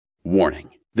Warning: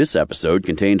 this episode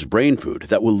contains brain food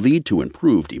that will lead to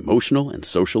improved emotional and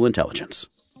social intelligence.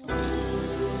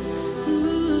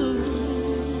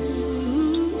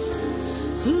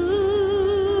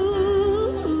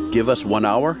 Give us 1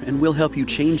 hour and we'll help you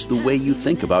change the way you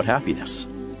think about happiness.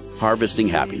 Harvesting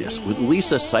Happiness with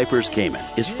Lisa Cypers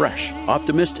Kamen is fresh,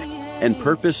 optimistic, and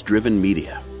purpose-driven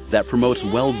media that promotes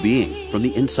well-being from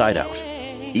the inside out.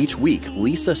 Each week,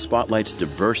 Lisa spotlights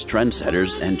diverse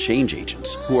trendsetters and change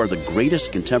agents who are the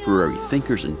greatest contemporary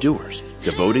thinkers and doers,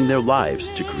 devoting their lives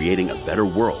to creating a better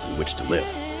world in which to live.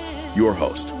 Your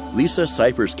host, Lisa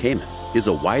Cypers Kamen, is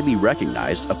a widely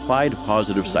recognized applied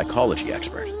positive psychology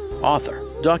expert, author,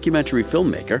 documentary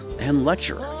filmmaker, and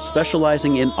lecturer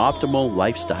specializing in optimal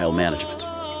lifestyle management.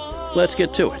 Let's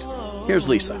get to it. Here's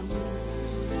Lisa.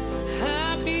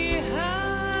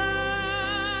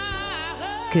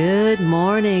 Good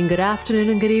morning, good afternoon,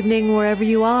 and good evening wherever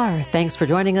you are. Thanks for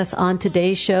joining us on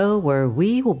today's show, where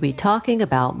we will be talking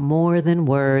about more than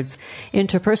words,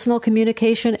 interpersonal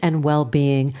communication, and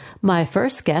well-being. My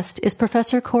first guest is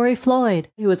Professor Corey Floyd,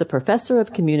 who is a professor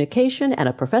of communication and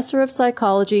a professor of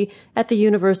psychology at the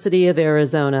University of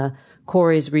Arizona.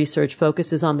 Corey's research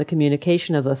focuses on the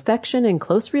communication of affection in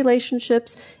close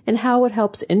relationships and how it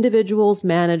helps individuals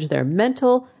manage their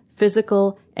mental,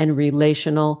 physical, and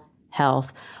relational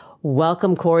health.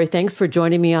 Welcome, Corey. Thanks for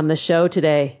joining me on the show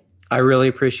today. I really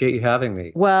appreciate you having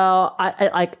me. Well,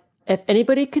 I if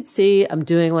anybody could see, I'm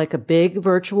doing like a big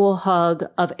virtual hug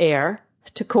of air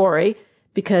to Corey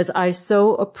because I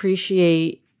so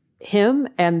appreciate him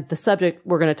and the subject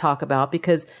we're going to talk about,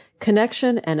 because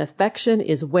connection and affection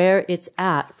is where it's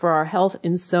at for our health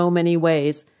in so many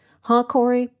ways. Huh,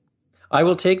 Corey? I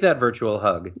will take that virtual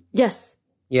hug. Yes.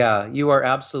 Yeah, you are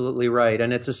absolutely right.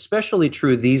 And it's especially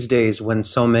true these days when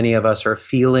so many of us are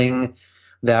feeling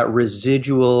that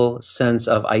residual sense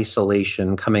of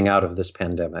isolation coming out of this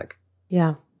pandemic.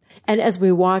 Yeah. And as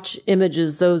we watch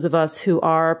images, those of us who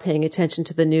are paying attention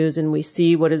to the news and we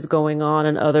see what is going on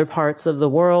in other parts of the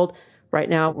world, right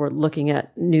now we're looking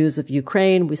at news of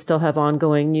Ukraine. We still have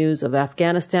ongoing news of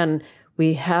Afghanistan.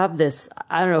 We have this,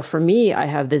 I don't know, for me, I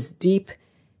have this deep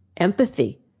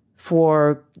empathy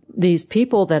for these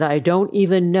people that I don't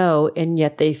even know, and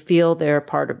yet they feel they're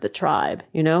part of the tribe,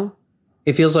 you know?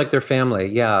 It feels like they're family,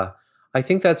 yeah. I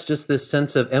think that's just this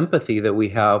sense of empathy that we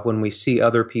have when we see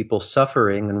other people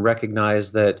suffering and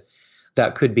recognize that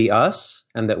that could be us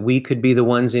and that we could be the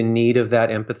ones in need of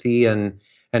that empathy and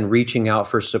reaching out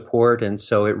for support. And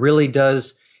so it really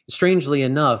does, strangely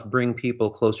enough, bring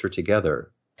people closer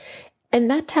together. And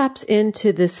that taps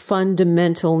into this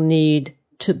fundamental need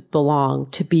to belong,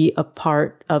 to be a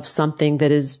part of something that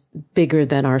is bigger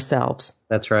than ourselves.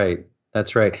 That's right.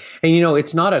 That's right. And, you know,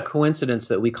 it's not a coincidence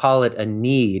that we call it a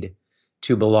need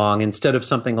to belong instead of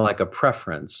something like a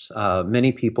preference.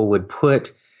 Many people would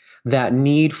put that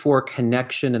need for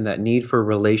connection and that need for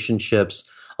relationships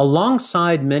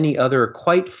alongside many other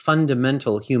quite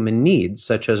fundamental human needs,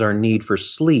 such as our need for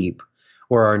sleep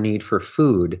or our need for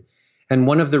food. And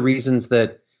one of the reasons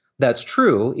that's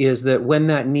true is that when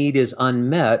that need is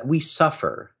unmet, we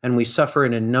suffer, and we suffer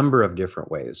in a number of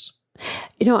different ways.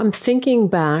 You know, I'm thinking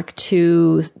back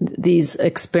to these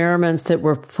experiments that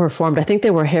were performed. I think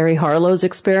they were Harry Harlow's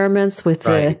experiments with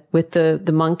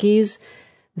the monkeys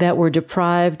that were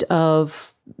deprived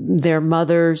of their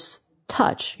mother's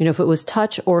touch. You know, if it was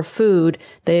touch or food,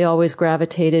 they always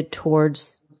gravitated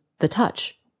towards the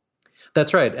touch.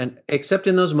 That's right. And except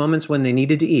in those moments when they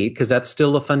needed to eat, because that's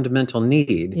still a fundamental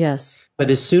need. Yes.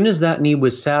 But as soon as that need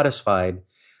was satisfied,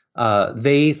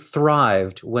 they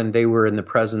thrived when they were in the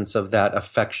presence of that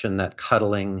affection, that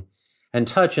cuddling and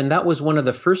touch. And that was one of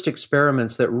the first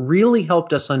experiments that really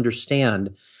helped us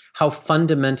understand how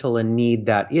fundamental a need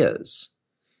that is.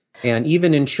 And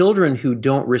even in children who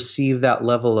don't receive that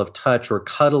level of touch or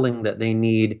cuddling that they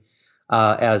need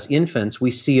as infants,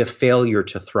 we see a failure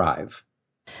to thrive.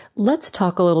 Let's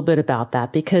talk a little bit about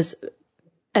that, because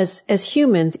as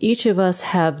humans, each of us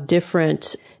have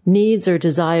different needs or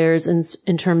desires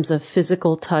in terms of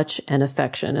physical touch and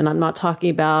affection. And I'm not talking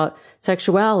about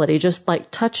sexuality, just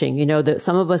like touching. You know, that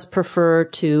some of us prefer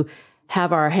to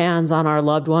have our hands on our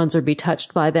loved ones or be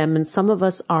touched by them, and some of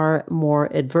us are more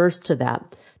adverse to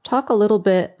that. Talk a little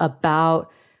bit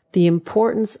about the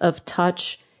importance of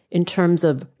touch in terms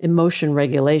of emotion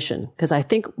regulation, because I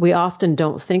think we often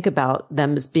don't think about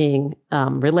them as being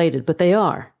related, but they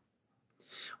are.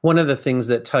 One of the things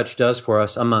that touch does for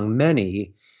us, among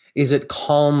many, is it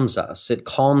calms us. It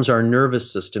calms our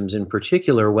nervous systems, in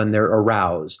particular when they're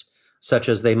aroused, such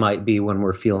as they might be when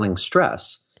we're feeling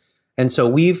stress. And so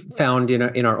we've found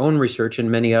in our own research,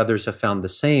 and many others have found the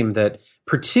same, that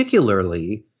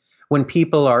particularly when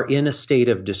people are in a state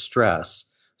of distress,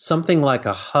 something like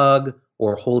a hug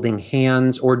or holding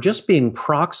hands or just being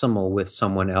proximal with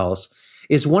someone else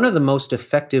is one of the most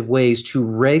effective ways to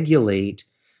regulate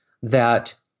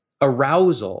that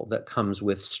arousal that comes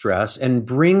with stress and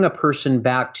bring a person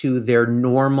back to their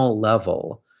normal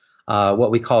level, what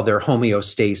we call their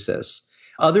homeostasis.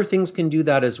 Other things can do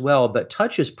that as well, but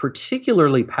touch is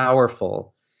particularly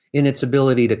powerful in its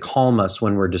ability to calm us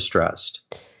when we're distressed.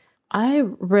 I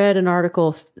read an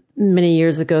article many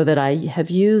years ago that I have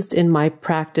used in my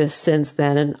practice since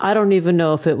then, and I don't even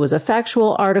know if it was a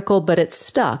factual article, but it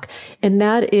stuck. And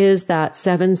that is that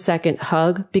 7-second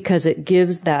hug, because it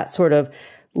gives that sort of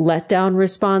letdown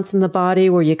response in the body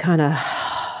where you kind of,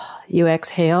 you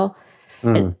exhale.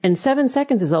 And 7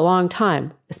 seconds is a long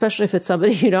time, especially if it's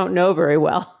somebody you don't know very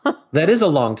well. That is a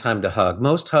long time to hug.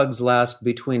 Most hugs last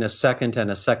between a second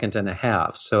and a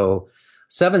half. So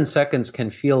 7 seconds can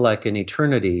feel like an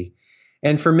eternity.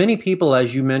 And for many people,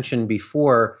 as you mentioned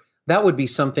before, that would be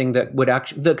something that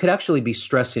could actually be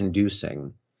stress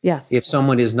inducing. Yes. If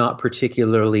someone is not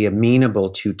particularly amenable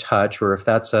to touch, or if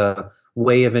that's a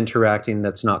way of interacting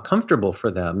that's not comfortable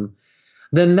for them,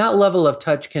 then that level of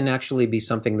touch can actually be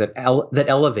something that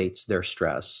elevates their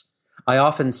stress. I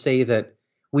often say that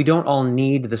we don't all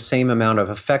need the same amount of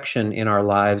affection in our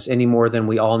lives any more than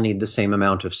we all need the same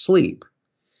amount of sleep.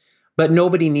 But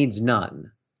nobody needs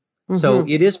none. Mm-hmm. So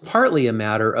it is partly a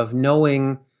matter of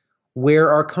knowing where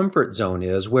our comfort zone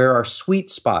is, where our sweet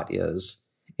spot is,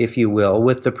 if you will,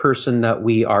 with the person that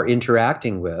we are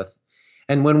interacting with.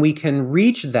 And when we can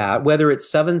reach that, whether it's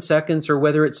 7 seconds or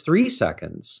whether it's 3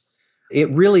 seconds, it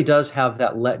really does have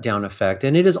that letdown effect.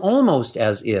 And it is almost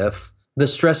as if the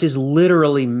stress is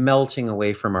literally melting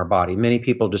away from our body. Many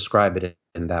people describe it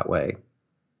in that way.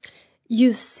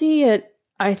 You see it,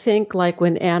 I think, like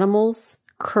when animals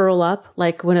curl up,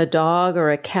 like when a dog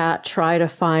or a cat try to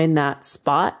find that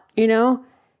spot,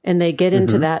 and they get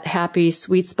into that happy,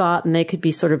 sweet spot, and they could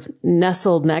be sort of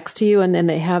nestled next to you, and then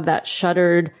they have that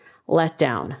shuttered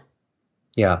letdown.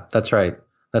 Yeah, that's right.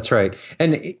 That's right.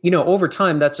 And, over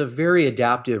time, that's a very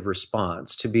adaptive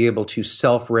response to be able to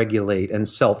self-regulate and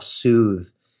self-soothe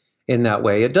in that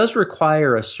way. It does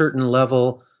require a certain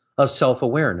level of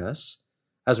self-awareness.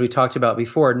 As we talked about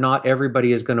before, not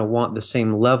everybody is going to want the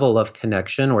same level of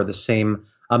connection or the same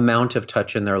amount of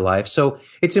touch in their life. So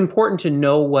it's important to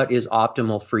know what is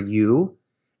optimal for you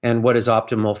and what is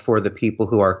optimal for the people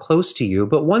who are close to you.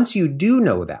 But once you do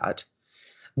know that,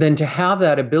 then to have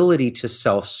that ability to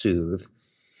self-soothe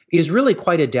is really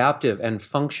quite adaptive and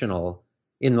functional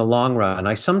in the long run.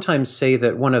 I sometimes say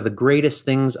that one of the greatest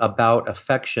things about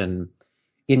affection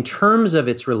in terms of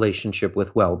its relationship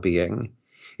with well-being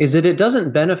is that it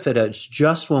doesn't benefit us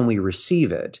just when we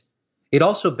receive it. It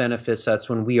also benefits us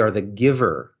when we are the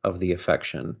giver of the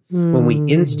affection, when we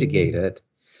instigate it.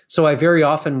 So I very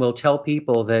often will tell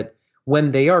people that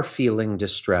when they are feeling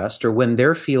distressed or when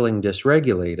they're feeling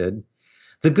dysregulated,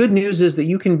 the good news is that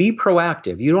you can be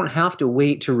proactive. You don't have to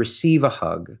wait to receive a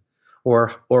hug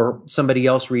or somebody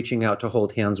else reaching out to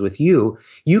hold hands with you.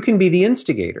 You can be the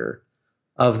instigator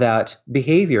of that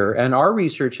behavior. And our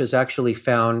research has actually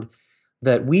found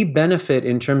that we benefit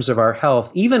in terms of our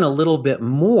health even a little bit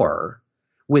more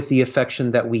with the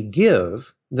affection that we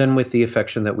give than with the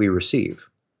affection that we receive.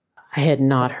 I had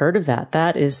not heard of that.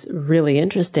 That is really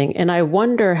interesting. And I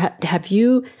wonder, have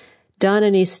you done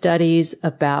any studies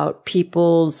about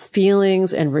people's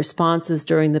feelings and responses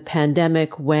during the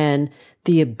pandemic when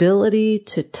the ability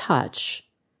to touch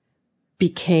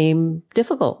became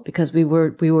difficult because we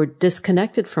were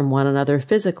disconnected from one another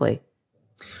physically?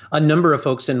 A number of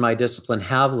folks in my discipline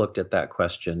have looked at that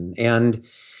question, and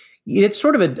it's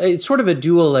sort of a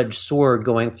dual-edged sword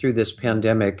going through this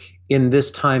pandemic in this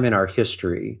time in our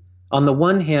history. On the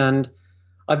one hand,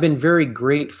 I've been very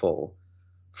grateful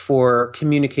for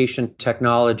communication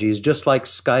technologies just like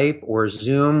Skype or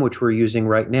Zoom, which we're using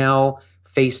right now,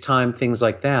 FaceTime, things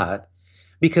like that,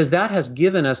 because that has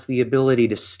given us the ability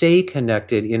to stay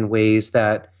connected in ways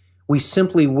that we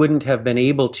simply wouldn't have been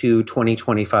able to 20,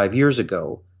 25 years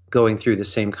ago going through the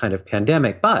same kind of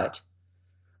pandemic. But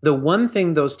the one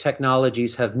thing those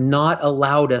technologies have not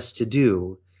allowed us to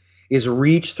do is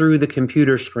reach through the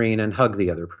computer screen and hug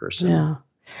the other person. Yeah.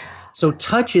 So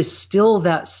touch is still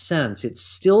that sense. It's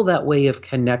still that way of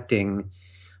connecting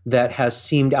that has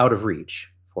seemed out of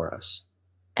reach for us.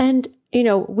 And,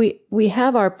 we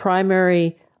have our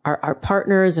primary, our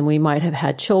partners, and we might have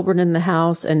had children in the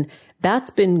house, and that's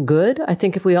been good. I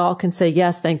think if we all can say,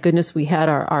 yes, thank goodness we had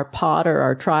our pod or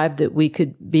our tribe that we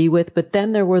could be with, but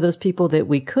then there were those people that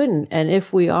we couldn't. And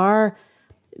if we are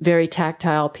very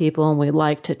tactile people and we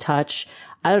like to touch,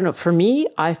 I don't know. For me,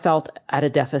 I felt at a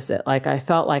deficit. Like I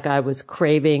felt like I was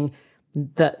craving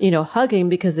hugging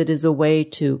because it is a way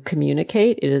to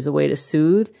communicate. It is a way to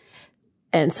soothe.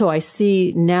 And so I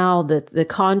see now that the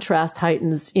contrast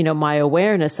heightens, my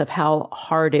awareness of how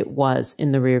hard it was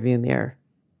in the rearview mirror.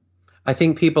 I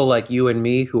think people like you and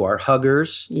me who are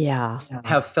huggers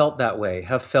have felt that way,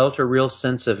 have felt a real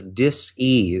sense of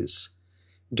dis-ease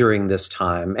during this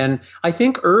time. And I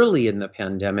think early in the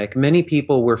pandemic, many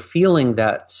people were feeling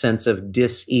that sense of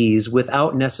dis-ease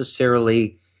without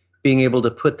necessarily being able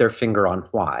to put their finger on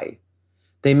why.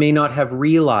 They may not have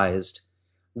realized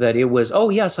that it was, oh,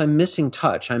 yes, I'm missing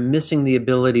touch. I'm missing the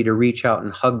ability to reach out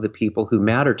and hug the people who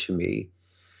matter to me.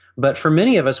 But for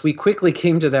many of us, we quickly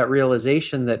came to that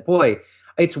realization that, boy,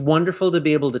 it's wonderful to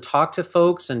be able to talk to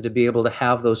folks and to be able to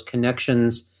have those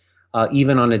connections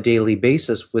even on a daily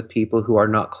basis with people who are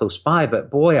not close by. But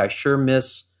boy, I sure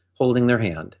miss holding their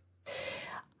hand.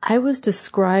 I was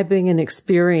describing an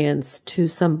experience to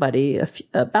somebody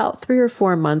about 3 or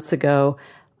 4 months ago.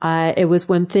 It was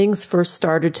when things first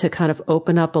started to kind of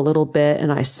open up a little bit,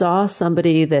 and I saw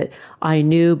somebody that I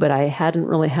knew, but I hadn't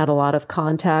really had a lot of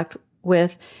contact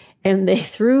with, and they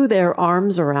threw their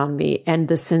arms around me, and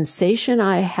the sensation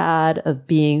I had of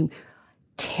being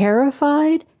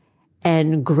terrified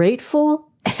and grateful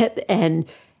and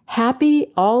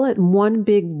happy all at one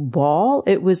big ball.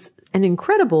 It was an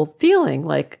incredible feeling.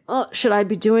 Like, oh, should I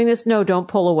be doing this? No, don't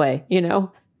pull away,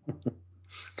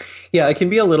 Yeah, it can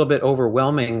be a little bit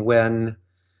overwhelming when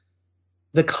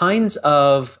the kinds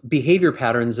of behavior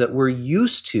patterns that we're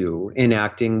used to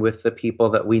enacting with the people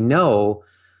that we know,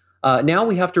 now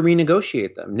we have to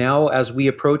renegotiate them. Now, as we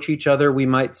approach each other, we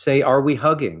might say, are we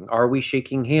hugging? Are we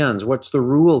shaking hands? What's the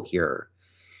rule here?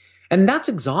 And that's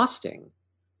exhausting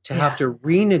to have to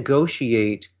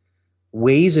renegotiate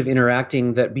ways of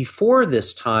interacting that before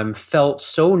this time felt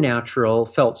so natural,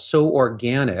 felt so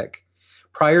organic.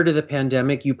 Prior to the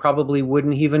pandemic, you probably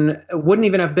wouldn't even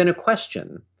have been a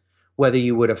question whether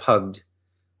you would have hugged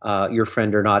your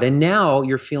friend or not. And now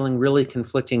you're feeling really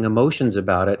conflicting emotions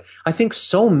about it. I think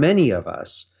so many of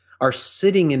us are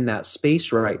sitting in that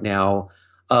space right now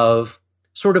of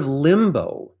sort of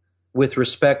limbo with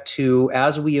respect to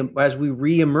as we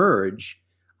reemerge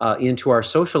into our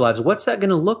social lives. What's that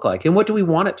going to look like, and what do we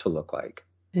want it to look like?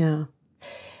 Yeah.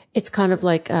 It's kind of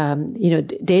like,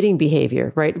 dating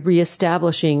behavior, right?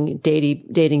 Reestablishing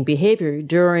dating behavior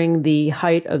during the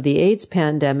height of the AIDS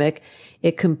pandemic.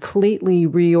 It completely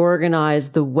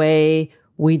reorganized the way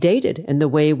we dated and the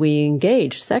way we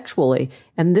engaged sexually.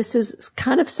 And this is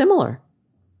kind of similar.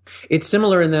 It's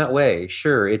similar in that way.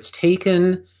 Sure. It's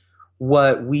taken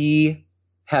what we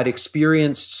had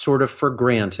experienced sort of for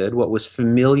granted, what was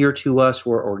familiar to us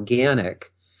or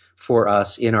organic for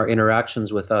us in our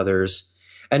interactions with others.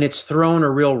 And it's thrown a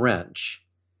real wrench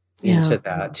into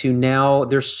that. To now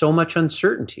there's so much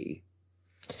uncertainty.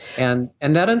 And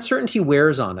that uncertainty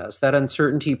wears on us. That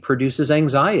uncertainty produces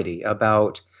anxiety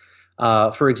about,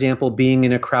 for example, being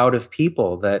in a crowd of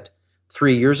people that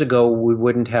 3 years ago we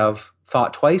wouldn't have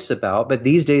thought twice about, but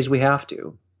these days we have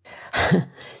to.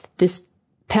 This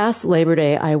past Labor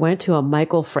Day, I went to a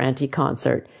Michael Franti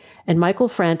concert. And Michael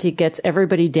Franti gets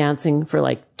everybody dancing for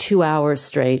like 2 hours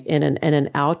straight in an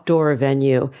outdoor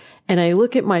venue. And I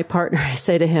look at my partner, I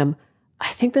say to him, I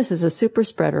think this is a super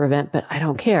spreader event, but I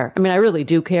don't care. I mean, I really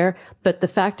do care. But the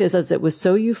fact is, as it was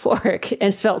so euphoric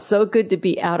and felt so good to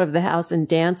be out of the house and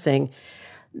dancing,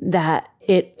 that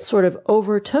it sort of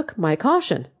overtook my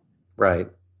caution. Right.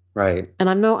 And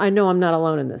I know I'm not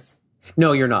alone in this.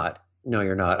 No, you're not.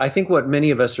 I think what many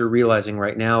of us are realizing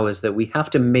right now is that we have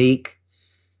to make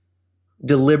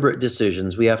deliberate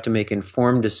decisions. We have to make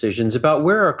informed decisions about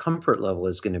where our comfort level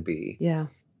is going to be. Yeah.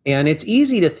 And it's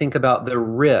easy to think about the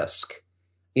risk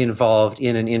involved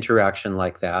in an interaction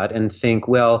like that and think,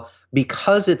 well,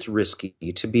 because it's risky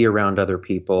to be around other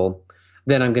people,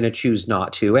 then I'm going to choose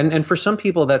not to. And for some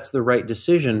people, that's the right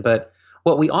decision. But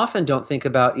what we often don't think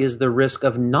about is the risk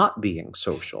of not being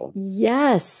social.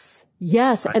 Yes.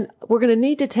 Right. And we're going to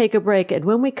need to take a break. And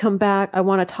when we come back, I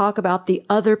want to talk about the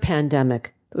other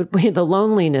pandemic, the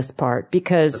loneliness part,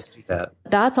 because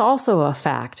that's also a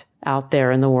fact out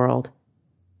there in the world.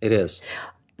 It is.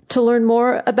 To learn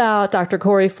more about Dr.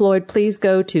 Corey Floyd, please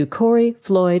go to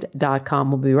CoreyFloyd.com.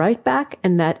 We'll be right back,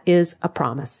 and that is a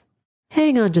promise.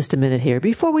 Hang on just a minute here.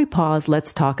 Before we pause,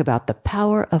 let's talk about the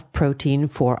power of protein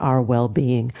for our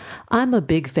well-being. I'm a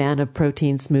big fan of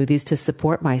protein smoothies to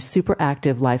support my super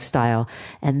active lifestyle,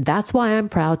 and that's why I'm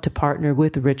proud to partner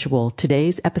with Ritual,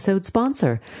 today's episode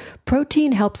sponsor.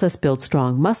 Protein helps us build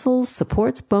strong muscles,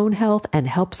 supports bone health, and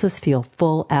helps us feel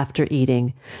full after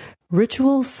eating.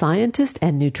 Ritual's scientist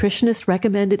and nutritionist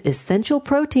recommended essential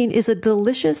protein is a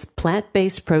delicious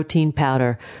plant-based protein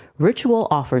powder. Ritual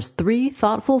offers 3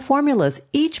 thoughtful formulas,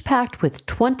 each packed with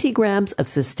 20 grams of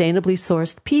sustainably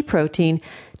sourced pea protein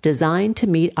designed to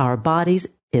meet our body's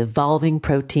evolving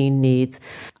protein needs.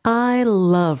 I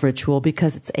love Ritual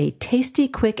because it's a tasty,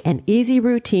 quick, and easy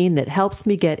routine that helps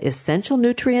me get essential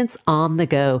nutrients on the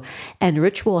go. And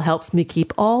Ritual helps me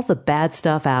keep all the bad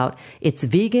stuff out. It's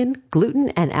vegan, gluten,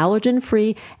 and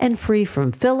allergen-free, and free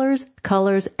from fillers,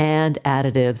 colors, and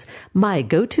additives. My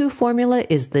go-to formula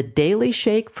is the Daily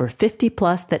Shake for 50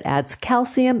 plus that adds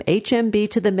calcium HMB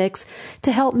to the mix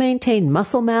to help maintain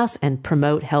muscle mass and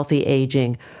promote healthy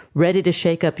aging. Ready to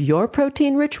shake up your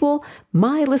protein ritual?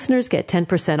 My listeners get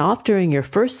 10% off during your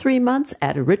first 3 months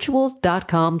at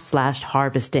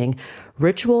ritual.com/harvesting.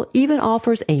 Ritual even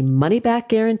offers a money-back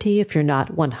guarantee if you're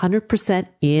not 100%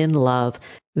 in love.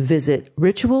 Visit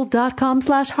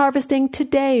ritual.com/harvesting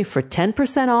today for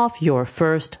 10% off your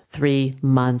first 3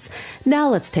 months. Now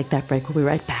let's take that break. We'll be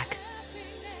right back.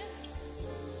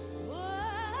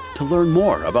 To learn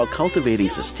more about cultivating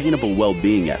sustainable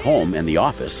well-being at home and the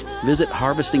office, visit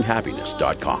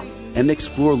harvestinghappiness.com and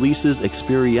explore Lisa's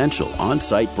experiential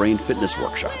on-site brain fitness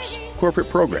workshops, corporate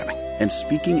programming, and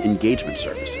speaking engagement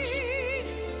services.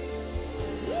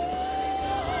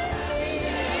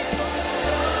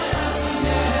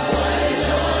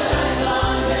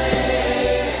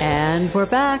 And we're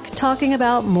back talking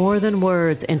about more than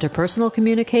words, interpersonal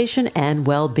communication, and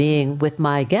well-being with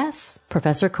my guest,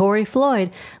 Professor Corey Floyd.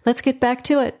 Let's get back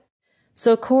to it.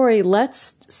 So, Corey,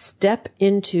 let's step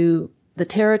into the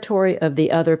territory of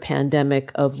the other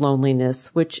pandemic of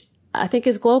loneliness, which I think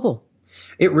is global.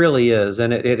 It really is,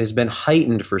 and it has been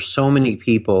heightened for so many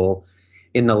people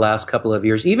in the last couple of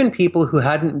years. Even people who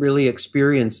hadn't really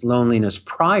experienced loneliness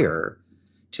prior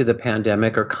to the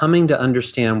pandemic are coming to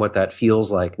understand what that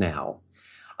feels like now.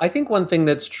 I think one thing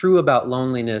that's true about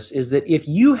loneliness is that if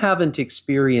you haven't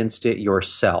experienced it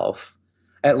yourself,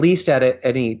 at least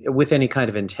with any kind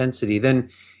of intensity, then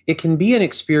it can be an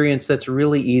experience that's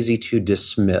really easy to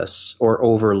dismiss or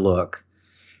overlook.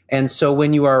 And so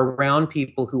when you are around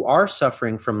people who are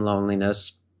suffering from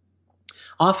loneliness,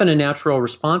 often a natural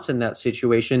response in that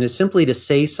situation is simply to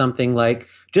say something like,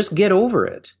 just get over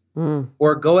it.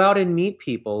 Or go out and meet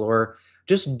people, or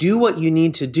just do what you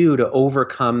need to do to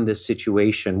overcome this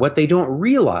situation. What they don't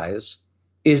realize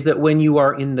is that when you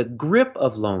are in the grip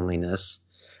of loneliness,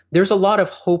 there's a lot of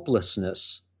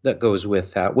hopelessness that goes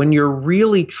with that. When you're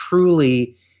really,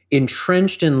 truly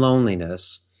entrenched in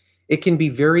loneliness, it can be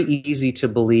very easy to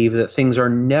believe that things are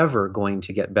never going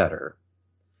to get better.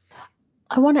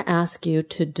 I want to ask you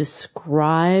to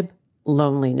describe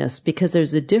loneliness, because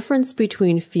there's a difference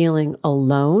between feeling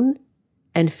alone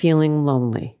and feeling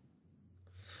lonely.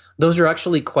 Those are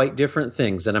actually quite different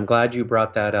things, and I'm glad you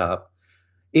brought that up.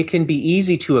 It can be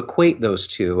easy to equate those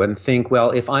two and think, well,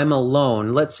 if I'm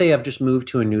alone, let's say I've just moved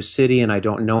to a new city and I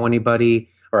don't know anybody,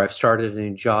 or I've started a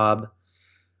new job,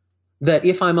 that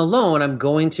if I'm alone, I'm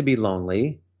going to be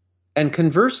lonely. And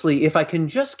conversely, if I can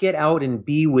just get out and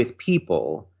be with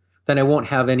people, then I won't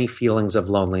have any feelings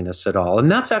of loneliness at all.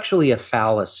 And that's actually a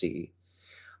fallacy.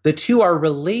 The two are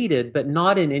related, but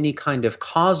not in any kind of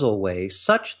causal way,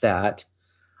 such that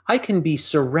I can be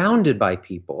surrounded by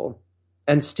people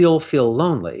and still feel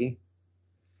lonely.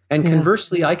 And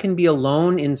conversely, I can be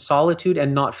alone in solitude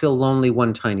and not feel lonely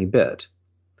one tiny bit.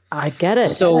 I get it.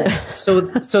 So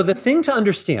the thing to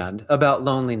understand about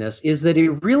loneliness is that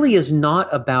it really is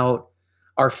not about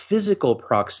our physical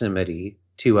proximity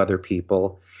to other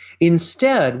people.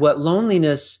 Instead, what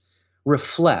loneliness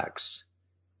reflects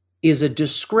is a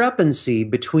discrepancy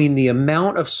between the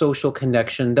amount of social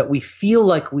connection that we feel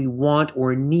like we want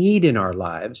or need in our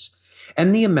lives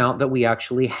and the amount that we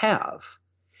actually have.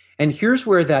 And here's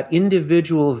where that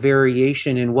individual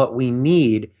variation in what we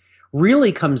need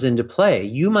really comes into play.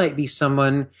 You might be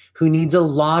someone who needs a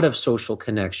lot of social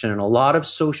connection and a lot of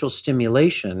social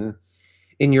stimulation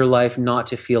in your life not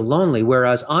to feel lonely,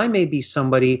 whereas I may be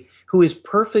somebody who is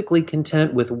perfectly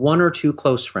content with 1 or 2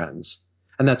 close friends,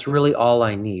 and that's really all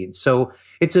I need. So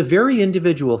it's a very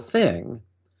individual thing,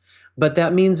 but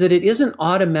that means that it isn't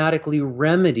automatically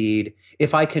remedied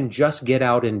if I can just get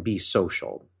out and be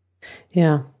social.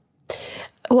 Yeah.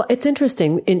 Well, it's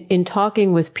interesting in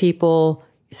talking with people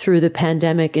through the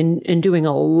pandemic and doing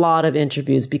a lot of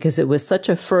interviews, because it was such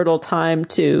a fertile time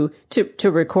to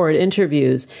record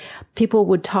interviews. People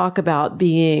would talk about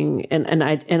being, and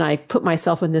I put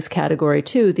myself in this category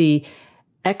too, the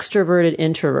extroverted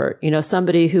introvert,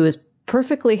 somebody who is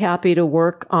perfectly happy to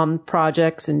work on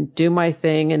projects and do my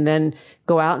thing and then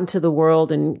go out into the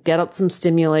world and get out some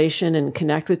stimulation and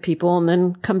connect with people and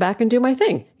then come back and do my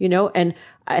thing, and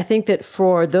I think that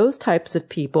for those types of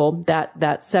people,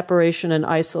 that separation and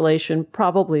isolation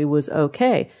probably was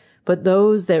okay. But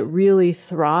those that really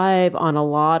thrive on a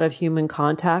lot of human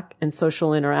contact and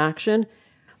social interaction,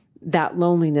 that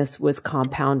loneliness was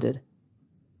compounded.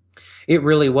 It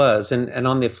really was. And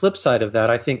on the flip side of that,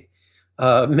 I think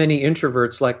many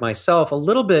introverts like myself a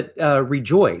little bit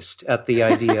rejoiced at the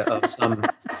idea of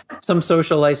some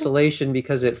social isolation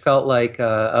because it felt like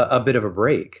a bit of a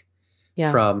break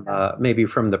from maybe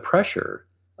from the pressure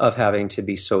of having to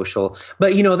be social.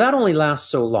 But, that only lasts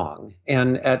so long.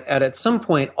 And at some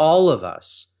point, all of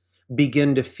us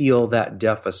begin to feel that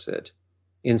deficit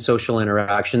in social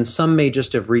interaction. Some may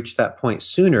just have reached that point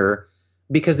sooner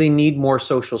because they need more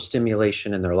social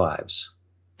stimulation in their lives.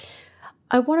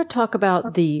 I want to talk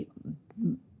about the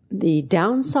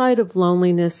downside of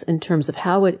loneliness in terms of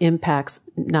how it impacts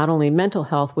not only mental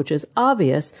health, which is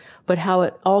obvious, but how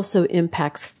it also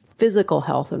impacts physical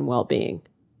health and well-being.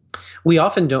 We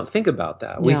often don't think about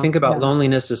that. We think about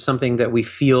loneliness as something that we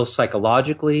feel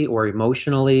psychologically or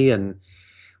emotionally, and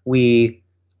we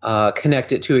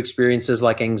connect it to experiences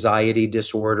like anxiety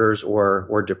disorders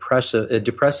or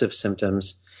depressive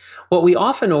symptoms. What we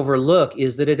often overlook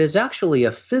is that it is actually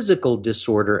a physical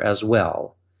disorder as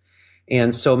well.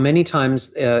 And so many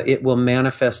times it will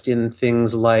manifest in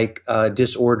things like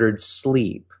disordered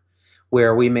sleep,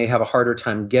 where we may have a harder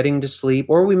time getting to sleep,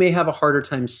 or we may have a harder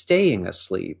time staying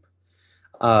asleep.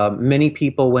 Many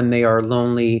people, when they are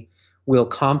lonely, will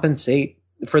compensate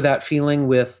for that feeling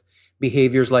with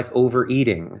behaviors like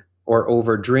overeating or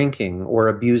overdrinking or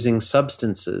abusing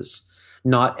substances,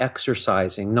 not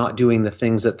exercising, not doing the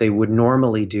things that they would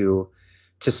normally do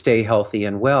to stay healthy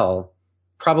and well.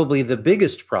 Probably the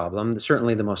biggest problem,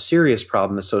 certainly the most serious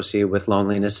problem associated with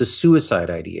loneliness, is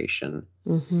suicide ideation.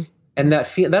 Mm-hmm. And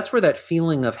that's where that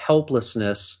feeling of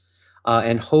helplessness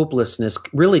and hopelessness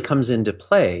really comes into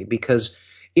play, because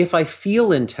if I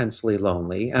feel intensely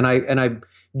lonely and I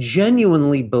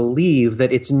genuinely believe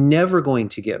that it's never going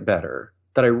to get better,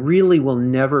 that I really will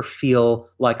never feel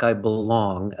like I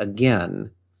belong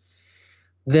again,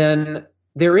 then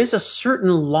there is a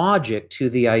certain logic to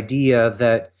the idea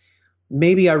that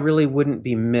maybe I really wouldn't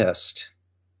be missed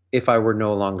if I were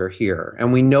no longer here.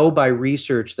 And we know by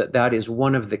research that that is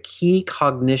one of the key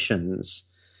cognitions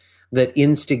that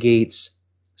instigates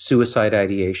suicide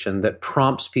ideation, that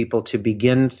prompts people to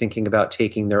begin thinking about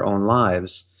taking their own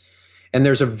lives. And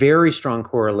there's a very strong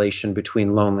correlation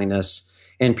between loneliness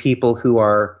and people who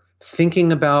are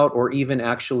thinking about or even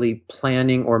actually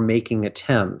planning or making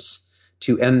attempts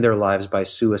to end their lives by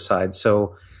suicide.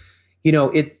 So,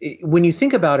 when you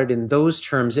think about it in those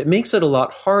terms, it makes it a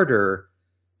lot harder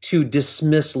to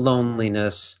dismiss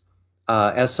loneliness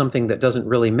as something that doesn't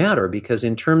really matter, because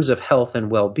in terms of health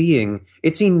and well-being,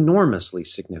 it's enormously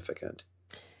significant.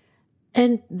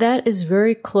 And that is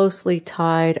very closely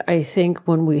tied, I think,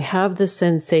 when we have the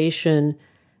sensation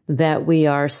that we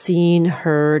are seen,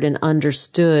 heard, and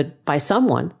understood by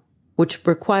someone, which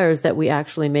requires that we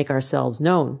actually make ourselves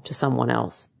known to someone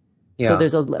else. Yeah, so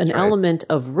there's an element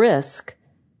of risk,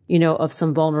 of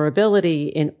some vulnerability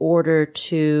in order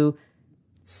to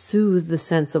soothe the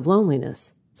sense of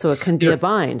loneliness. So it can be a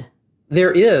bind.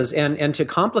 There is. And to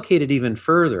complicate it even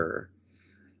further,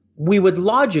 we would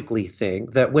logically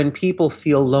think that when people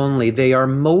feel lonely, they are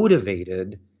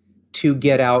motivated to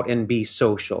get out and be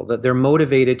social, that they're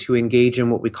motivated to engage in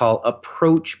what we call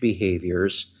approach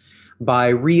behaviors by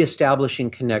reestablishing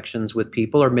connections with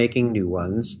people or making new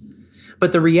ones.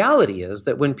 But the reality is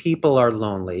that when people are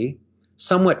lonely,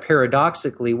 somewhat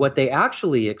paradoxically, what they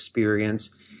actually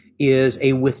experience is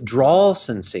a withdrawal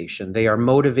sensation. They are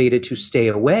motivated to stay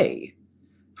away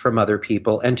from other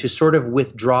people and to sort of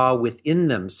withdraw within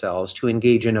themselves, to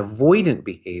engage in avoidant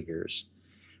behaviors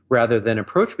rather than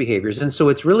approach behaviors. And so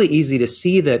it's really easy to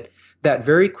see that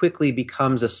very quickly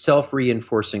becomes a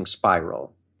self-reinforcing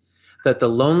spiral, that the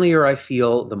lonelier I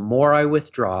feel, the more I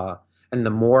withdraw, and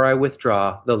the more I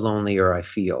withdraw, the lonelier I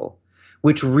feel,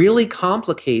 which really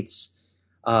complicates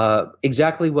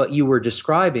exactly what you were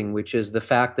describing, which is the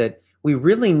fact that we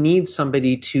really need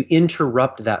somebody to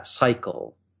interrupt that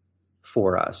cycle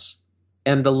for us.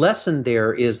 And the lesson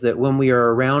there is that when we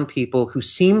are around people who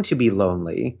seem to be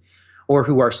lonely, or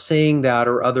who are saying that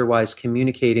or otherwise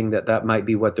communicating that might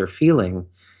be what they're feeling,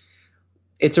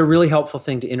 it's a really helpful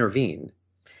thing to intervene.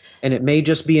 And it may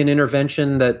just be an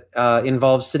intervention that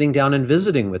involves sitting down and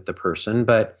visiting with the person,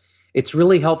 but it's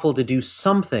really helpful to do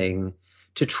something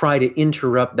to try to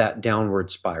interrupt that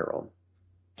downward spiral.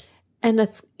 And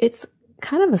it's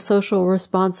kind of a social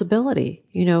responsibility,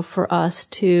 for us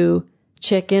to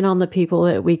check in on the people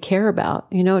that we care about.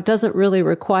 It doesn't really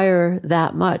require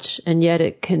that much, and yet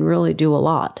it can really do a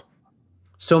lot.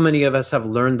 So many of us have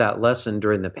learned that lesson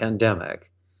during the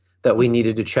pandemic, that we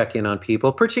needed to check in on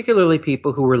people, particularly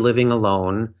people who were living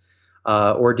alone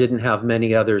or didn't have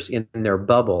many others in their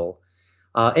bubble.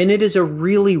 And it is a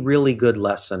really, really good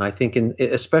lesson, I think,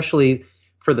 especially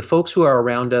for the folks who are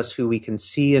around us, who we can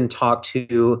see and talk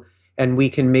to, and we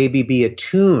can maybe be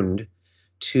attuned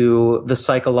to the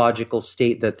psychological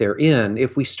state that they're in.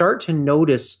 If we start to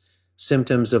notice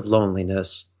symptoms of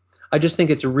loneliness, I just think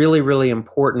it's really, really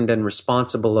important and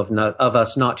responsible of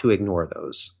us not to ignore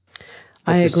those.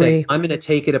 I agree. Say, I'm going to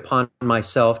take it upon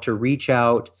myself to reach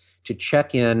out, to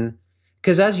check in.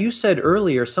 Because as you said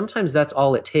earlier, sometimes that's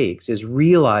all it takes, is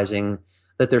realizing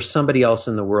that there's somebody else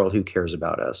in the world who cares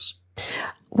about us.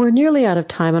 We're nearly out of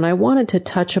time, and I wanted to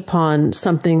touch upon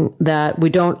something that we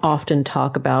don't often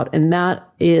talk about, and that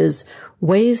is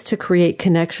ways to create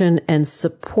connection and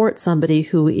support somebody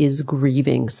who is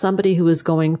grieving, somebody who is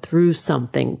going through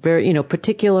something very,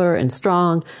 particular and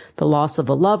strong, the loss of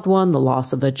a loved one, the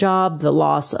loss of a job, the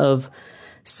loss of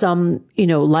some,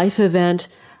 life event.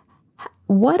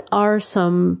 What are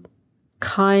some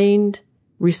kind,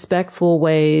 respectful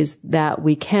ways that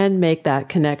we can make that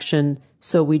connection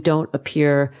so we don't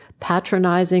appear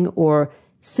patronizing or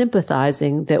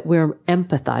sympathizing, that we're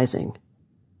empathizing?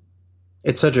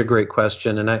 It's such a great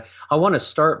question. And I want to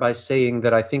start by saying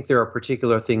that I think there are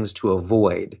particular things to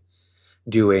avoid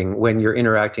doing when you're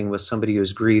interacting with somebody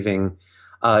who's grieving.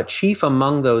 Chief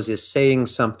among those is saying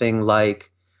something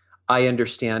like, I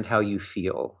understand how you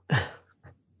feel.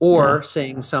 Or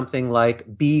saying something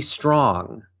like, be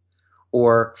strong,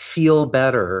 or feel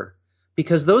better.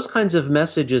 Because those kinds of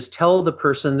messages tell the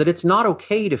person that it's not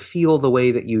okay to feel the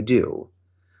way that you do,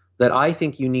 that I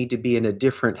think you need to be in a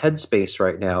different headspace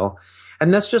right now.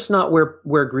 And that's just not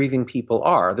where grieving people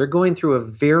are. They're going through a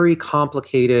very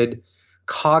complicated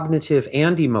cognitive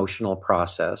and emotional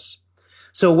process.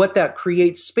 So what that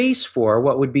creates space for,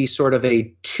 what would be sort of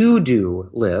a to-do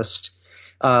list,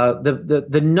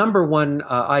 the number one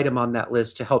item on that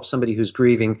list to help somebody who's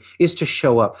grieving is to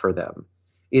show up for them,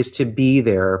 is to be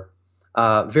there.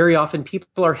 Very often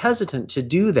people are hesitant to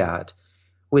do that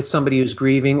with somebody who's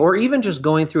grieving, or even just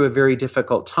going through a very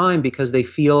difficult time, because they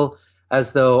feel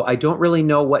as though, I don't really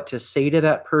know what to say to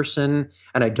that person,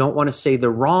 and I don't want to say the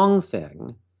wrong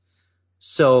thing.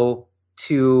 So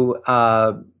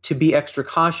to be extra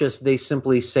cautious, they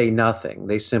simply say nothing.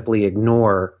 They simply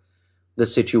ignore the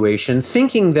situation,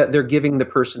 thinking that they're giving the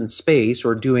person space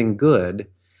or doing good.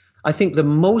 I think the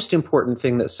most important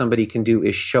thing that somebody can do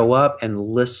is show up and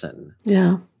listen.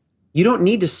 Yeah. You don't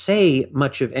need to say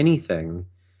much of anything,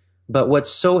 but what's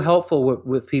so helpful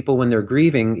with people when they're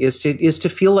grieving is to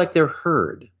feel like they're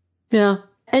heard. Yeah.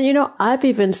 And I've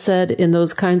even said in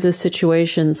those kinds of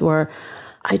situations where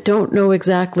I don't know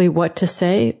exactly what to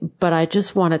say, but I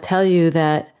just want to tell you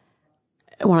that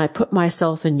when I put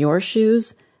myself in your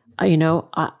shoes,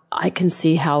 I can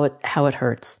see how it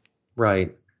hurts.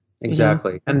 Right.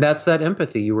 Exactly. And that's that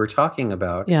empathy you were talking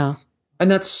about. Yeah.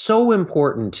 And that's so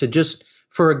important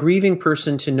for a grieving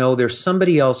person to know there's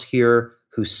somebody else here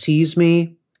who sees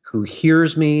me, who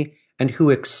hears me, and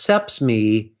who accepts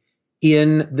me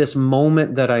in this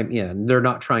moment that I'm in. They're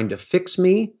not trying to fix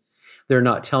me. They're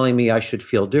not telling me I should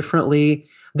feel differently.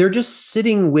 They're just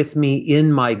sitting with me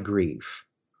in my grief.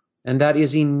 And that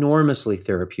is enormously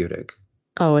therapeutic.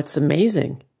 Oh, it's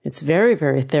amazing. It's very,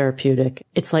 very therapeutic.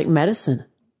 It's like medicine.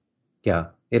 Yeah,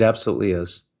 it absolutely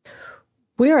is.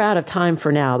 We are out of time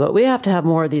for now, but we have to have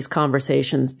more of these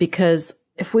conversations, because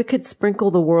if we could sprinkle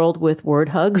the world with word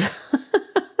hugs,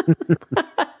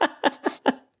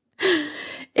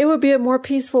 it would be a more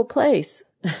peaceful place.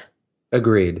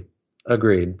 Agreed.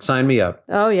 Sign me up.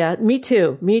 Oh, yeah. Me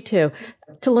too.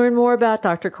 To learn more about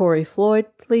Dr. Corey Floyd,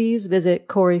 please visit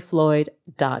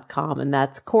CoreyFloyd.com. And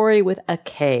that's Corey with a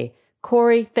K.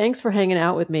 Corey, thanks for hanging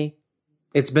out with me.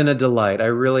 It's been a delight. I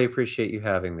really appreciate you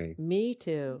having me. Me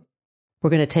too. We're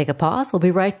going to take a pause. We'll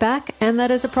be right back. And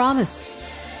that is a promise.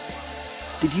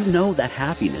 Did you know that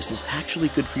happiness is actually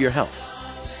good for your health?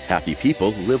 Happy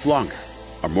people live longer,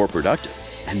 are more productive,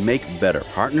 and make better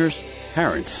partners,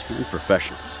 parents, and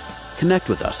professionals. Connect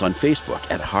with us on Facebook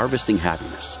at Harvesting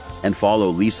Happiness, and follow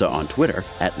Lisa on Twitter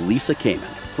at Lisa Kamen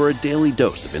for a daily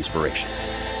dose of inspiration.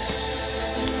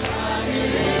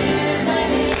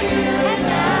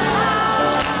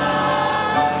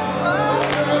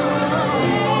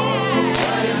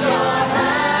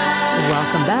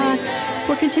 Welcome back.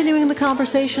 We're continuing the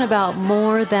conversation about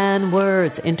more than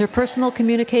words, interpersonal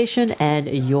communication, and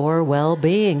your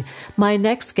well-being. My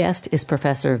next guest is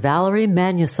Professor Valerie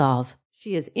Manyusov.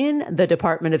 She is in the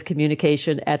Department of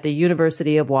Communication at the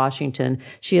University of Washington.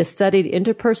 She has studied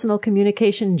interpersonal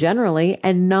communication generally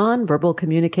and nonverbal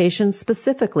communication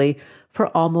specifically for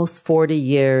almost 40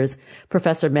 years.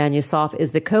 Professor Manyusov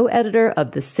is the co-editor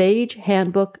of the Sage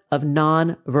Handbook of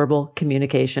Nonverbal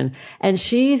Communication, and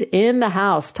she's in the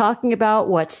house talking about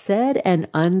what's said and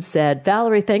unsaid.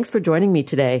 Valerie, thanks for joining me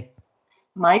today.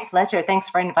 My pleasure. Thanks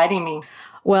for inviting me.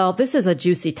 Well, this is a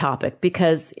juicy topic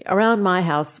because around my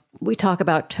house, we talk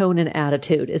about tone and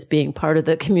attitude as being part of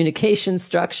the communication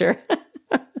structure.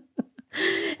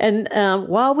 And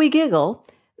while we giggle,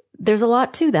 there's a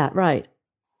lot to that, right?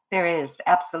 There is,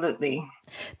 absolutely.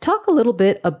 Talk a little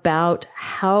bit about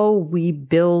how we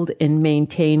build and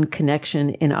maintain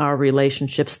connection in our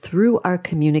relationships through our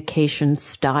communication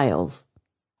styles.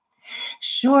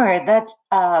 Sure.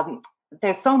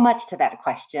 There's so much to that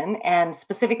question, and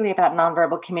specifically about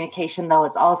nonverbal communication, though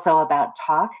it's also about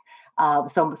talk.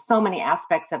 So many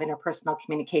aspects of interpersonal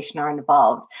communication are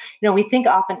involved. We think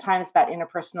oftentimes about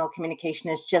interpersonal communication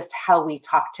as just how we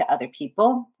talk to other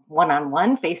people,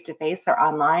 one-on-one, face-to-face, or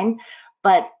online.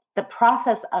 But the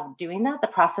process of doing that, the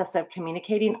process of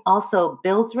communicating, also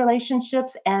builds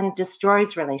relationships and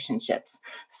destroys relationships.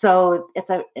 So it's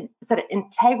a sort of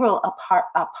integral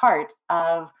part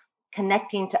of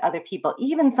connecting to other people,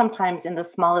 even sometimes in the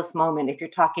smallest moment. If you're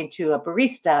talking to a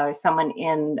barista or someone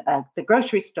in the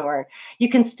grocery store, you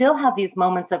can still have these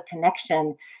moments of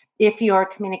connection if your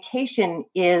communication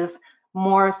is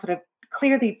more sort of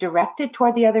clearly directed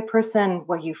toward the other person,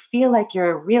 where you feel like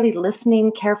you're really listening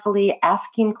carefully,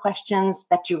 asking questions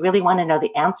that you really want to know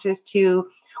the answers to.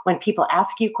 When people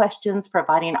ask you questions,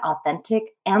 providing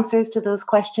authentic answers to those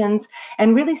questions,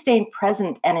 and really staying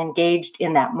present and engaged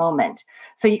in that moment.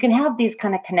 So you can have these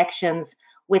kind of connections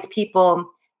with people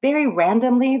very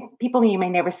randomly, people you may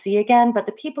never see again, but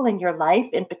the people in your life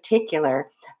in particular,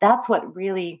 that's where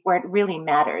it really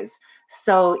matters.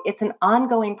 So it's an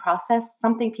ongoing process,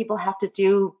 something people have to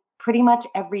do pretty much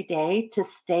every day to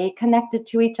stay connected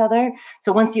to each other.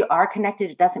 So once you are connected,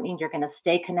 it doesn't mean you're going to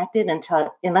stay connected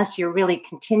unless you're really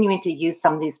continuing to use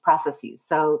some of these processes.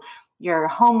 So you're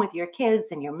home with your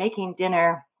kids and you're making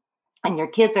dinner, and your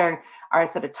kids are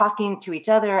sort of talking to each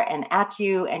other and at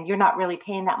you, and you're not really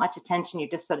paying that much attention. You're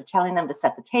just sort of telling them to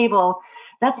set the table.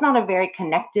 That's not a very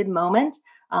connected moment.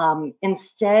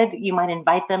 Instead, you might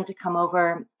invite them to come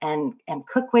over and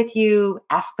cook with you,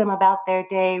 ask them about their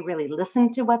day, really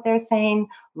listen to what they're saying,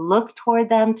 look toward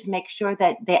them to make sure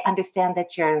that they understand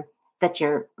that you're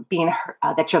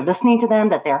listening to them,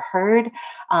 that they're heard,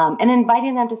 and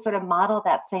inviting them to sort of model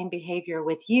that same behavior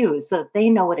with you so that they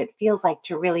know what it feels like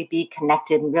to really be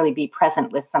connected and really be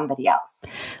present with somebody else.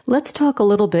 Let's talk a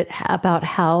little bit about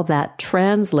how that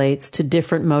translates to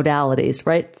different modalities,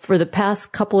 right? For the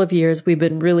past couple of years, we've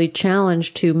been really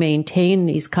challenged to maintain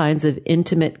these kinds of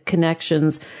intimate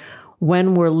connections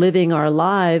when we're living our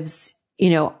lives,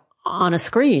 on a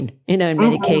screen, in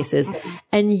many cases.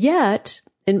 And yet,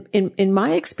 in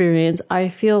my experience, I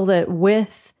feel that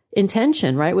with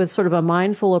intention, right, with sort of a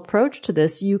mindful approach to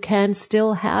this, you can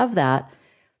still have that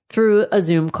through a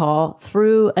Zoom call,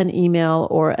 through an email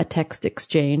or a text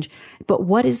exchange. But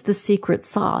what is the secret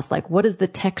sauce? Like, what is the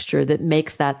texture that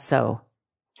makes that so?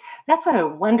 That's a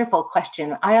wonderful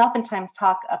question. I oftentimes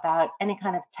talk about any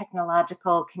kind of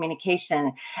technological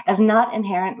communication as not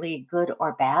inherently good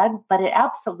or bad, but it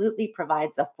absolutely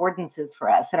provides affordances for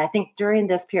us. And I think during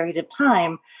this period of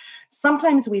time,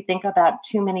 sometimes we think about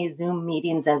too many Zoom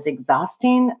meetings as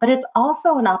exhausting, but it's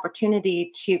also an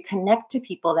opportunity to connect to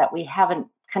people that we haven't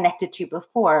connected to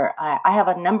before. I have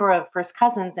a number of first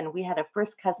cousins, and we had a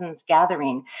first cousins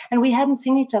gathering, and we hadn't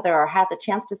seen each other or had the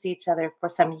chance to see each other for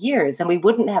some years, and we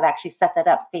wouldn't have actually set that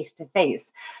up face to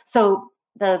face. So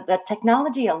the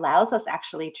technology allows us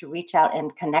actually to reach out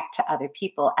and connect to other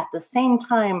people. At the same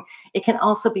time, it can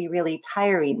also be really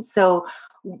tiring. So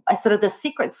sort of the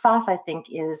secret sauce, I think,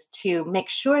 is to make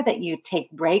sure that you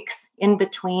take breaks in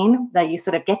between, that you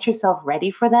sort of get yourself ready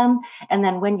for them. And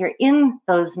then when you're in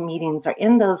those meetings or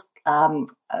in those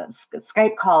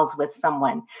Skype calls with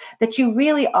someone, that you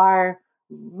really are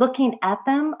looking at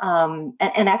them. And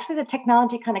actually the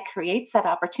technology kind of creates that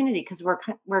opportunity because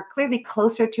we're clearly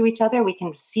closer to each other. We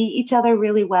can see each other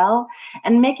really well,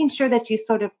 and making sure that you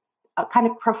sort of kind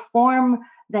of perform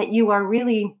that you are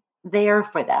really there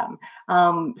for them.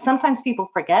 Sometimes people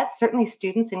forget, certainly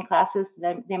students in classes,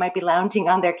 they might be lounging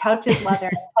on their couches while they're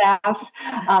in class.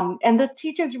 And the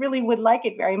teachers really would like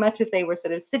it very much if they were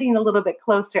sort of sitting a little bit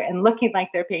closer and looking like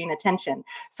they're paying attention.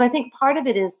 So I think part of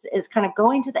it is kind of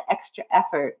going to the extra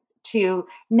effort to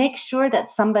make sure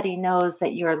that somebody knows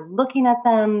that you're looking at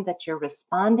them, that you're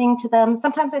responding to them.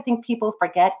 Sometimes I think people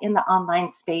forget in the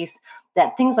online space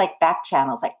that things like back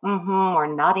channels, like or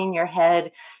nodding your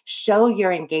head, show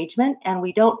your engagement, and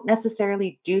we don't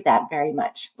necessarily do that very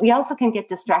much. We also can get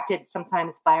distracted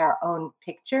sometimes by our own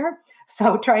picture.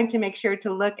 So trying to make sure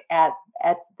to look at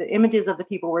the images of the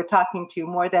people we're talking to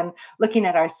more than looking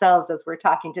at ourselves as we're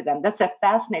talking to them. That's a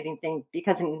fascinating thing,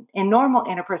 because in normal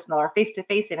interpersonal or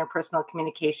face-to-face interpersonal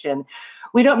communication,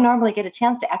 we don't normally get a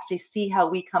chance to actually see how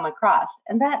we come across.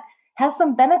 And that has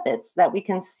some benefits, that we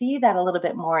can see that a little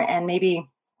bit more and maybe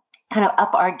kind of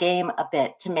up our game a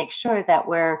bit to make sure that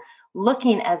we're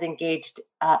looking as engaged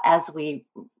as we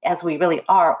really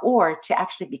are, or to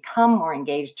actually become more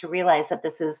engaged, to realize that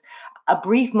this is a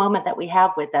brief moment that we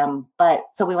have with them, but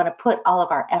so we want to put all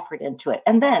of our effort into it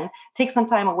and then take some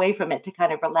time away from it to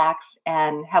kind of relax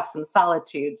and have some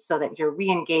solitude so that you're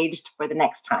re-engaged for the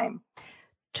next time.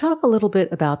 Talk a little bit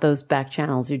about those back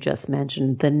channels you just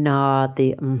mentioned, the nod,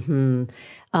 the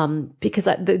because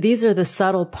these are the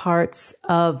subtle parts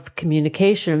of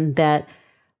communication that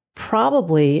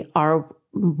probably are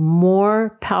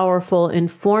more powerful in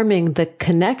forming the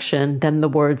connection than the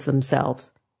words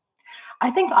themselves. I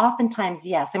think oftentimes,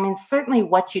 yes. I mean, certainly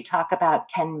what you talk about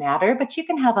can matter, but you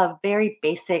can have a very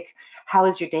basic, how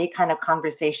is your day kind of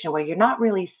conversation where you're not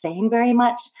really saying very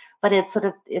much, but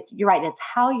you're right, it's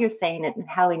how you're saying it and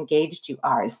how engaged you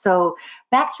are. So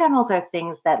back channels are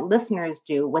things that listeners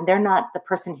do when they're not the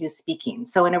person who's speaking.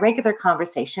 So in a regular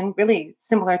conversation, really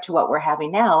similar to what we're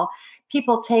having now,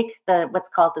 people take what's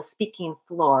called the speaking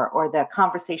floor or the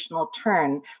conversational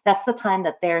turn. That's the time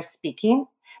that they're speaking.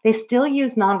 They still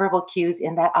use nonverbal cues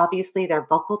in that, obviously, their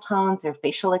vocal tones, their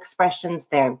facial expressions,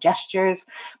 their gestures.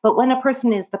 But when a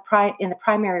person is in the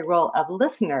primary role of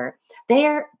listener,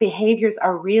 their behaviors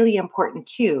are really important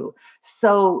too.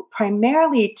 So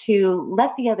primarily to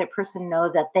let the other person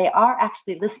know that they are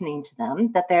actually listening to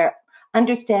them, that they're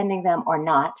understanding them or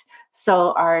not.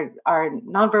 So our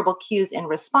nonverbal cues in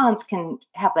response can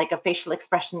have like a facial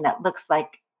expression that looks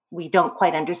like we don't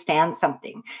quite understand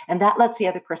something. And that lets the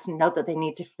other person know that they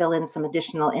need to fill in some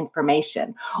additional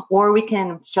information. Or we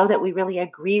can show that we really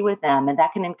agree with them, and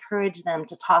that can encourage them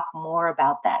to talk more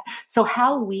about that. So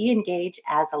how we engage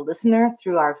as a listener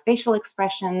through our facial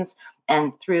expressions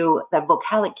and through the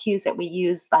vocalic cues that we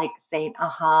use, like saying,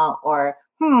 or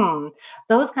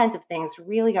those kinds of things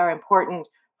really are important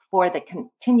for the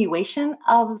continuation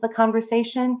of the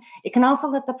conversation. It can also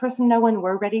let the person know when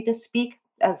we're ready to speak.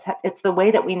 It's the way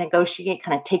that we negotiate,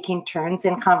 kind of taking turns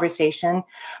in conversation.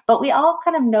 But we all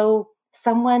kind of know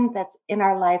someone that's in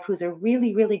our life who's a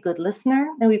really, really good listener.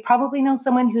 And we probably know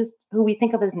someone who we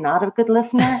think of as not a good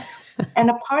listener. And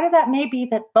a part of that may be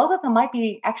that both of them might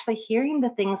be actually hearing the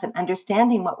things and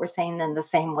understanding what we're saying in the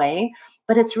same way.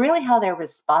 But it's really how they're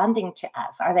responding to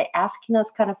us. Are they asking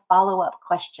us kind of follow-up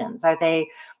questions? Are they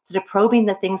sort of probing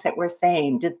the things that we're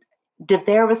saying? Did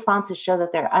their responses show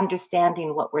that they're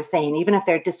understanding what we're saying, even if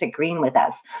they're disagreeing with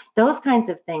us? Those kinds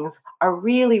of things are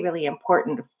really, really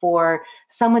important for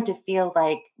someone to feel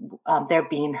like they're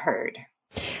being heard.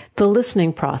 The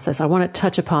listening process, I want to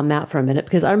touch upon that for a minute,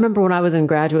 because I remember when I was in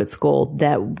graduate school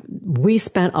that we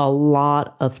spent a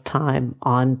lot of time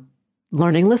on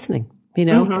learning listening.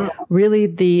 Really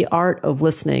the art of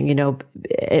listening,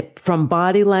 from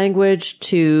body language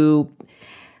to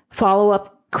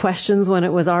follow-up questions when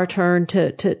it was our turn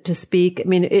to speak. I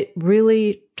mean, it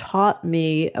really taught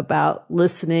me about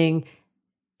listening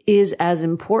is as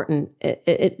important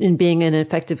in being an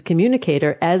effective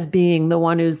communicator as being the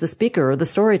one who's the speaker or the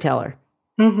storyteller.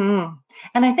 Mm-hmm.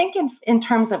 And I think in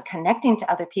terms of connecting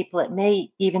to other people, it may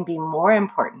even be more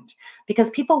important, because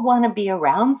people want to be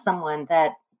around someone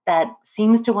that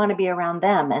seems to want to be around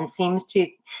them and seems to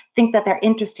think that they're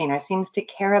interesting or seems to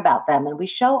care about them. And we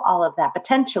show all of that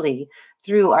potentially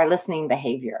through our listening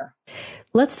behavior.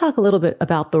 Let's talk a little bit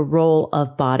about the role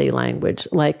of body language,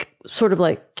 sort of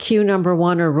like cue number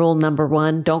one or rule number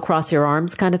one, don't cross your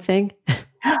arms kind of thing.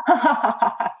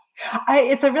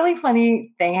 It's a really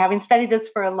funny thing, having studied this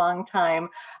for a long time.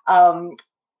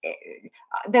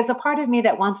 There's a part of me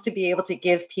that wants to be able to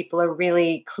give people a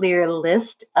really clear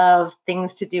list of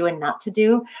things to do and not to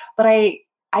do. But I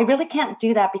really can't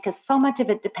do that, because so much of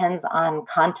it depends on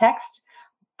context.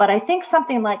 But I think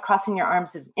something like crossing your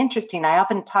arms is interesting. I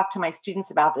often talk to my students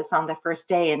about this on their first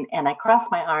day, and I cross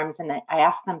my arms and I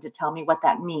ask them to tell me what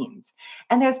that means.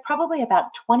 And there's probably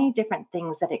about 20 different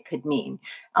things that it could mean.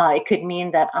 It could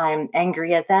mean that I'm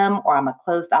angry at them, or I'm a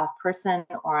closed off person,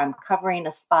 or I'm covering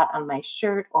a spot on my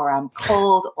shirt, or I'm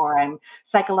cold, or I'm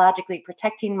psychologically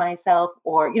protecting myself,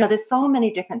 or, there's so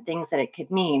many different things that it could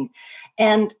mean.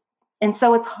 And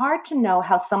so it's hard to know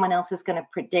how someone else is going to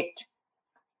predict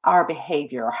our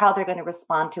behavior or how they're going to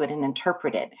respond to it and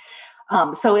interpret it.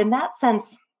 So in that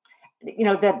sense,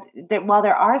 that while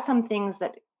there are some things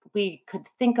that we could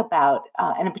think about,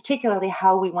 and particularly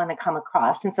how we want to come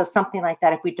across. And so something like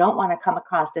that, if we don't want to come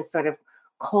across as sort of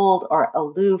cold or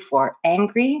aloof or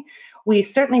angry, we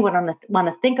certainly would want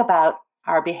to think about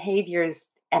our behaviors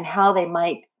and how they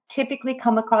might typically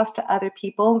come across to other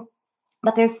people.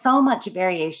 But there's so much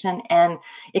variation, and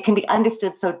it can be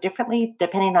understood so differently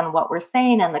depending on what we're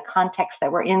saying and the context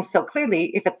that we're in. So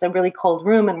clearly, if it's a really cold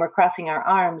room and we're crossing our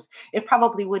arms, it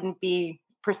probably wouldn't be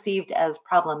perceived as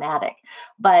problematic.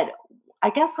 But I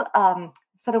guess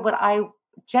sort of what I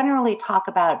generally talk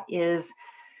about is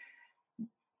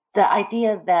the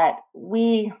idea that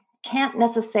we can't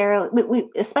necessarily, we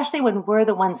especially when we're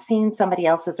the ones seeing somebody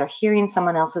else's or hearing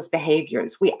someone else's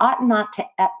behaviors, we ought not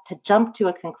to jump to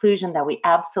a conclusion that we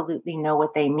absolutely know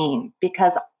what they mean,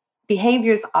 because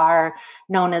behaviors are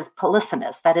known as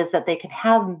polysemous. That is, that they can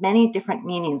have many different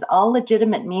meanings, all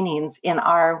legitimate meanings in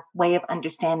our way of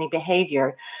understanding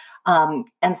behavior. And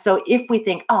so if we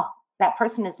think, oh, that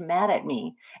person is mad at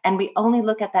me, and we only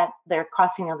look at that, their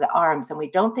crossing of the arms, and we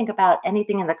don't think about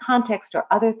anything in the context or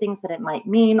other things that it might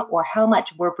mean, or how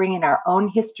much we're bringing our own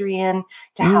history in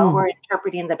to how we're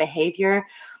interpreting the behavior,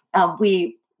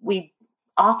 we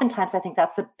oftentimes, I think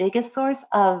that's the biggest source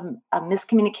of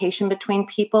miscommunication between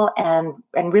people, and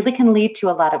really can lead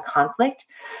to a lot of conflict.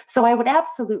 So I would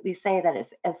absolutely say that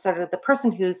as sort of the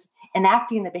person who's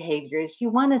enacting the behaviors, you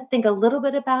want to think a little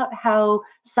bit about how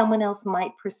someone else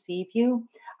might perceive you.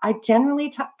 I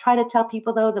generally try to tell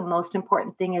people, though, the most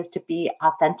important thing is to be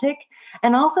authentic,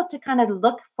 and also to kind of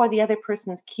look for the other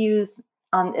person's cues,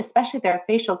 especially their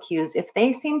facial cues. If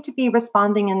they seem to be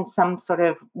responding in some sort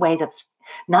of way that's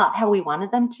not how we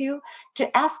wanted them to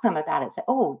ask them about it. Say,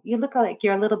 oh, you look like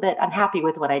you're a little bit unhappy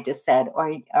with what I just said,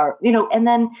 or and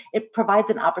then it provides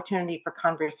an opportunity for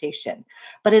conversation.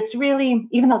 But it's really,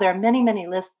 even though there are many, many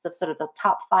lists of sort of the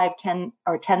top 5, 10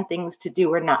 things to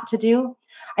do or not to do,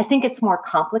 I think it's more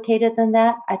complicated than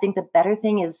that. I think the better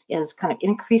thing is kind of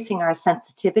increasing our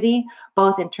sensitivity,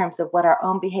 both in terms of what our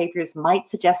own behaviors might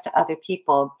suggest to other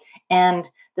people, and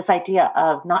this idea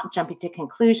of not jumping to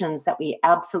conclusions that we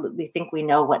absolutely think we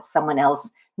know what someone else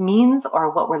means or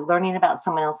what we're learning about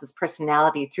someone else's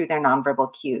personality through their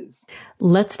nonverbal cues.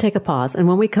 Let's take a pause. And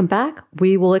when we come back,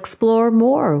 we will explore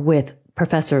more with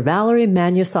Professor Valerie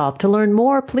Manusov. To learn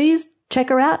more, please check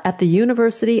her out at the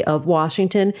University of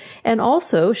Washington. And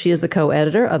also, she is the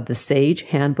co-editor of the Sage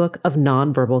Handbook of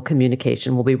Nonverbal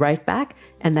Communication. We'll be right back,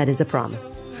 and that is a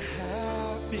promise.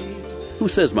 Who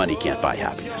says money can't buy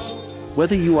happiness?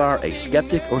 Whether you are a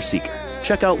skeptic or seeker,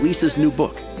 check out Lisa's new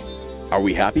book. Are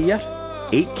we happy yet?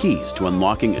 8 Keys to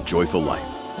Unlocking a Joyful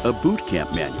Life, a boot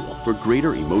camp manual for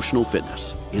greater emotional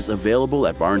fitness, is available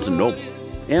at Barnes & Noble,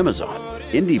 Amazon,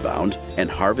 IndieBound, and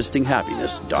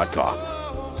HarvestingHappiness.com.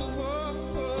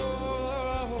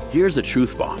 Here's a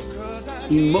truth bomb.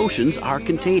 Emotions are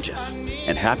contagious,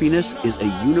 and happiness is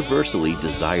a universally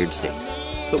desired state.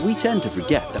 But we tend to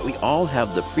forget that we all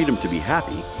have the freedom to be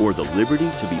happy or the liberty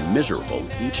to be miserable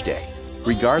each day,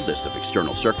 regardless of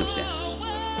external circumstances.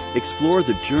 Explore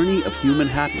the journey of human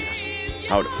happiness,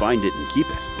 how to find it and keep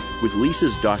it, with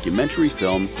Lisa's documentary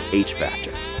film, H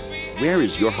Factor. Where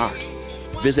is your heart?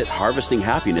 Visit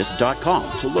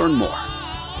HarvestingHappiness.com to learn more.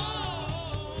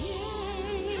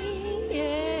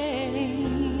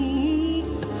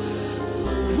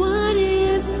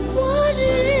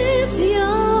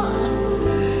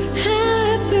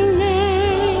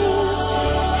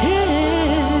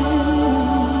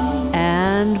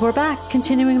 We're back,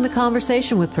 continuing the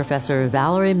conversation with Professor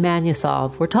Valerie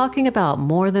Manusov. We're talking about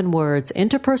more than words,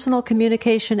 interpersonal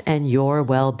communication, and your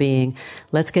well-being.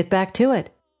 Let's get back to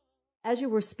it. As you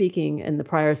were speaking in the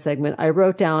prior segment, I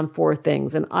wrote down 4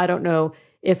 things, and I don't know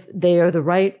if they are the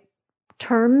right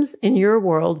terms in your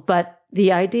world, but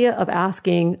the idea of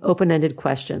asking open-ended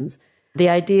questions, the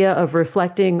idea of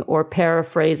reflecting or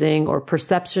paraphrasing or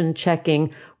perception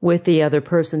checking with the other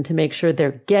person to make sure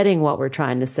they're getting what we're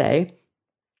trying to say.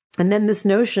 And then this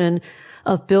notion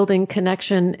of building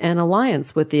connection and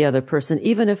alliance with the other person,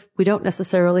 even if we don't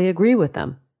necessarily agree with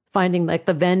them. Finding like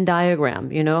the Venn diagram,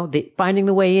 finding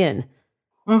the way in.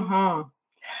 Mm-hmm.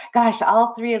 Gosh,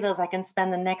 all three of those, I can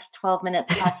spend the next 12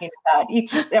 minutes talking about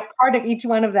each part of each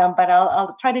one of them, but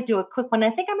I'll try to do a quick one. I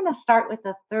think I'm going to start with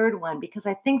the third one because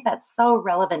I think that's so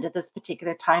relevant at this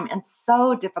particular time and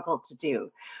so difficult to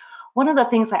do. One of the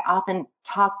things I often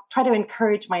try to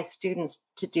encourage my students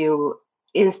to do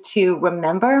is to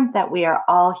remember that we are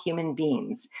all human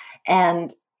beings.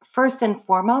 And first and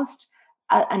foremost,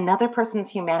 another person's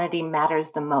humanity matters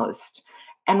the most.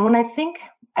 And when I think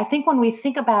when we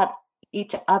think about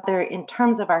each other in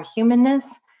terms of our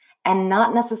humanness and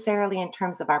not necessarily in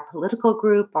terms of our political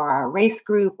group or our race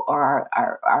group or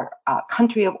our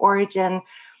country of origin,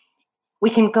 we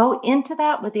can go into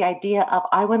that with the idea of,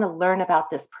 I want to learn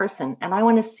about this person and I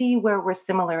want to see where we're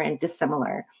similar and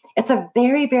dissimilar. It's a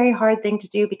very, very hard thing to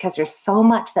do because there's so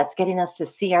much that's getting us to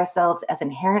see ourselves as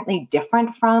inherently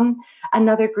different from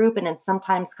another group, and then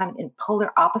sometimes kind of in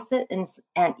polar opposite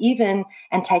and even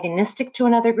antagonistic to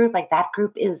another group, like that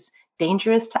group is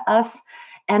dangerous to us.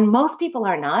 And most people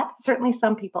are not. Certainly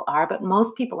some people are, but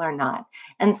most people are not.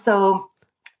 And so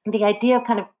the idea of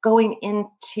kind of going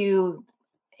into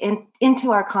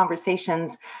our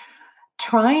conversations,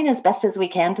 trying as best as we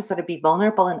can to sort of be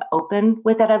vulnerable and open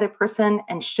with that other person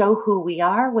and show who we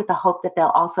are with the hope that they'll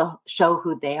also show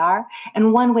who they are.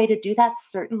 And one way to do that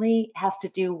certainly has to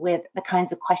do with the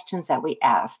kinds of questions that we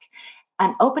ask.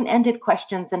 And open-ended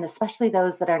questions, and especially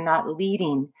those that are not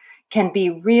leading, can be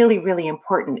really, really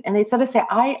important. And they sort of say,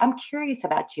 I'm curious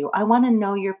about you. I want to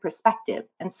know your perspective.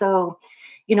 And so,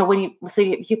 when you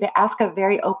ask a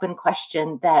very open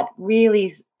question that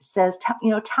really says,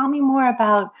 tell me more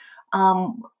about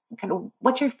kind of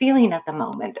what you're feeling at the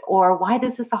moment, or why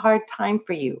is this a hard time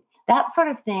for you? That sort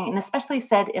of thing, and especially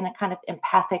said in a kind of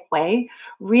empathic way,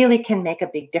 really can make a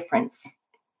big difference.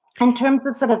 In terms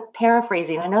of sort of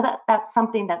paraphrasing, I know that that's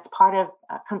something that's part of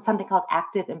something called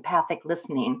active empathic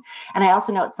listening. And I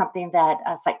also know it's something that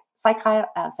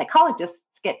psychologists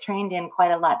get trained in quite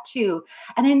a lot too.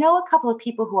 And I know a couple of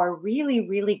people who are really,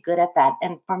 really good at that.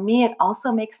 And for me, it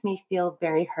also makes me feel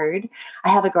very heard. I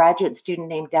have a graduate student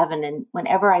named Devin, and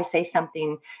whenever I say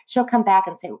something, she'll come back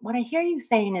and say, what I hear you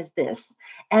saying is this.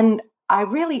 And I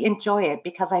really enjoy it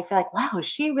because I feel like, wow,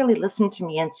 she really listened to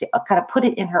me and kind of put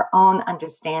it in her own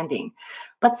understanding.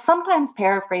 But sometimes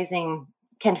paraphrasing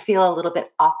can feel a little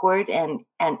bit awkward and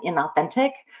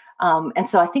inauthentic. And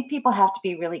so I think people have to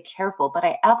be really careful. But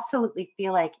I absolutely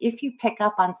feel like if you pick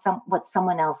up on what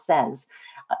someone else says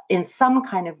in some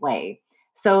kind of way,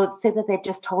 so say that they've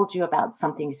just told you about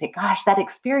something, you say, gosh, that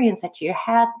experience that you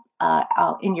had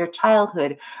in your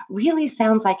childhood really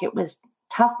sounds like it was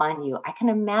tough on you. I can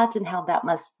imagine how that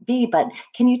must be, but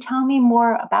can you tell me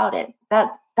more about it? That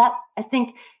I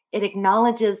think it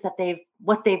acknowledges that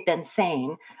what they've been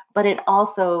saying, but it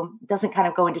also doesn't kind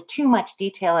of go into too much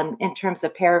detail in terms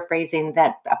of paraphrasing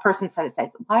that a person says,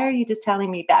 why are you just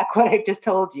telling me back what I just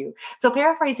told you? So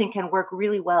paraphrasing can work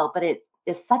really well, but it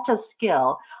is such a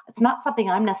skill. It's not something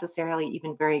I'm necessarily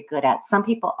even very good at. Some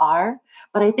people are,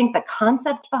 but I think the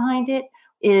concept behind it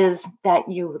is that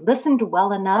you listened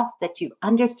well enough that you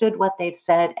understood what they've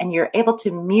said and you're able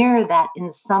to mirror that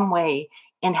in some way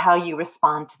in how you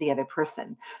respond to the other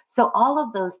person. So all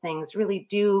of those things really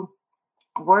do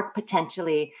work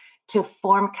potentially to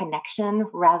form connection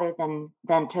rather than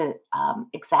to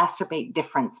exacerbate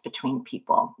difference between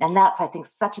people. And that's, I think,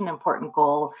 such an important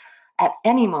goal at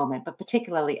any moment, but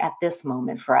particularly at this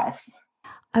moment for us.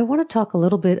 I want to talk a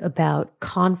little bit about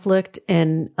conflict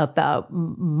and about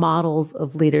models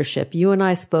of leadership. You and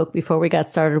I spoke before we got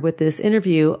started with this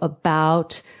interview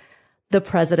about the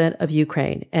president of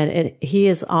Ukraine, and he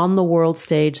is on the world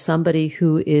stage, somebody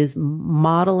who is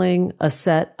modeling a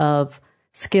set of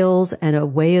skills and a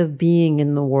way of being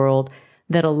in the world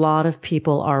that a lot of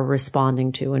people are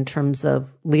responding to in terms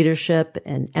of leadership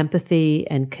and empathy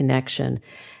and connection.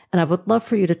 And I would love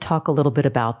for you to talk a little bit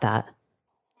about that.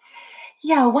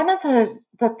 Yeah, one of the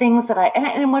things that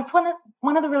and what's one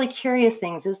of the really curious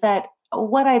things is that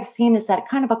what I've seen is that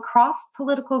kind of across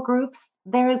political groups,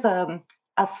 there is a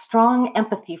strong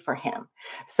empathy for him.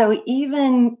 So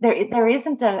even there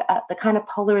isn't the kind of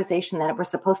polarization that we're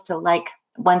supposed to like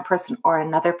one person or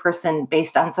another person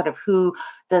based on sort of who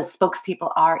the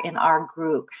spokespeople are in our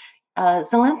group.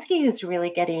 Zelensky is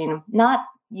really getting not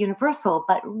universal,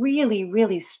 but really,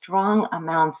 really strong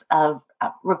amounts of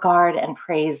regard and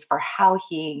praise for how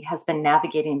he has been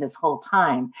navigating this whole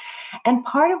time. And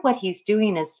part of what he's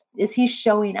doing is he's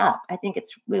showing up. I think it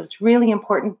was really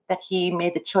important that he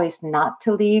made the choice not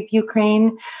to leave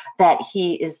Ukraine, that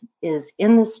he is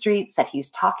in the streets, that he's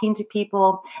talking to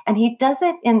people, and he does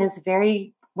it in this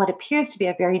what appears to be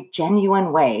a very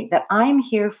genuine way, that I'm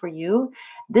here for you.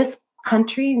 This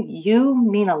country, you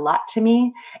mean a lot to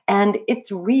me. And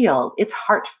it's real, it's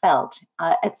heartfelt,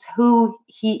 it's who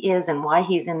he is and why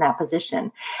he's in that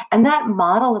position. And that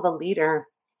model of a leader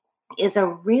is a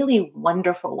really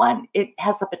wonderful one. It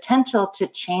has the potential to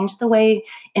change the way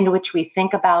in which we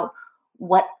think about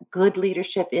what good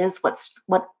leadership is,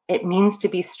 what it means to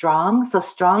be strong. So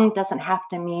strong doesn't have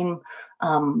to mean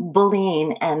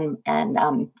bullying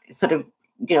and sort of,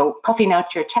 puffing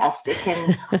out your chest. It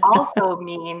can also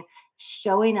mean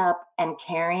showing up and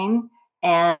caring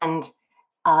and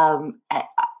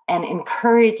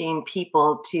encouraging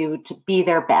people to be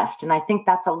their best. And I think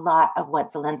that's a lot of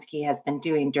what Zelensky has been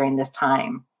doing during this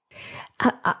time.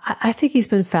 I think he's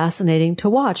been fascinating to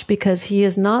watch because he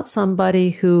is not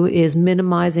somebody who is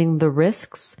minimizing the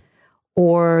risks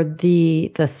or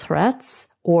the threats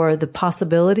or the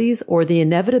possibilities or the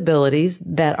inevitabilities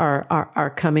that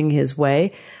are coming his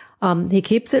way. He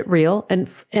keeps it real.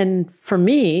 And for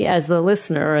me, as the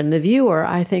listener and the viewer,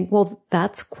 I think, well,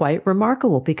 that's quite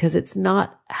remarkable because it's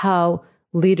not how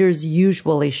leaders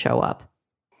usually show up.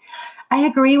 I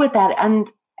agree with that.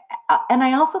 And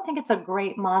I also think it's a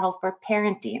great model for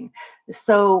parenting.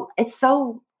 So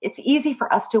it's easy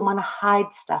for us to want to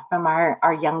hide stuff from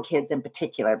our young kids in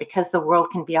particular, because the world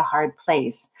can be a hard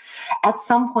place. At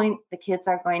some point, the kids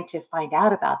are going to find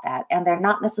out about that, and they're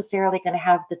not necessarily going to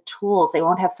have the tools. They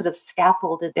won't have sort of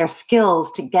scaffolded their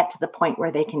skills to get to the point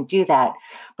where they can do that.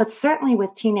 But certainly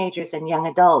with teenagers and young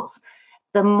adults,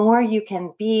 the more you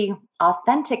can be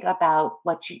authentic about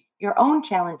what your own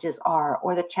challenges are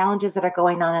or the challenges that are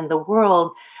going on in the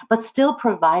world, but still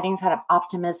providing kind of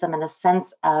optimism and a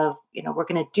sense of, we're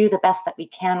going to do the best that we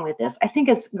can with this, I think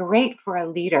is great for a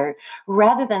leader,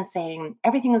 rather than saying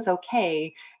everything is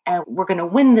okay and we're going to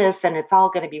win this and it's all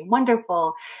going to be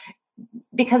wonderful,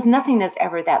 because nothing is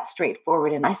ever that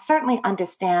straightforward. And I certainly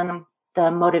understand the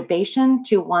motivation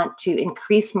to want to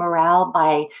increase morale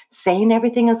by saying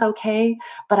everything is okay.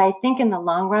 But I think in the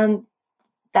long run,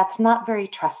 that's not very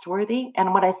trustworthy.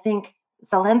 And what I think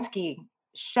Zelensky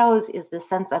shows is the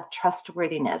sense of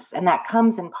trustworthiness. And that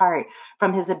comes in part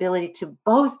from his ability to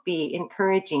both be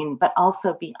encouraging, but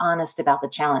also be honest about the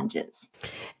challenges.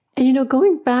 And,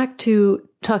 going back to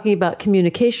talking about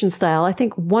communication style, I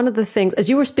think one of the things, as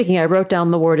you were speaking, I wrote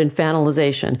down the word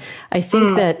infantilization. I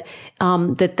think that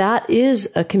that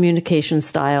is a communication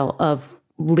style of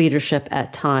leadership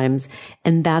at times,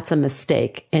 and that's a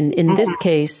mistake. And in this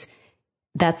case,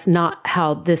 that's not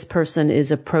how this person is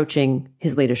approaching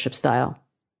his leadership style.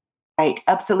 Right,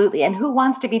 absolutely. And who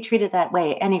wants to be treated that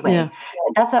way anyway? Yeah.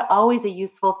 That's always a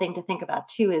useful thing to think about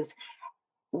too, is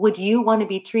would you want to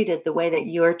be treated the way that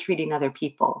you're treating other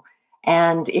people?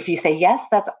 And if you say yes,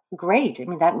 that's great. I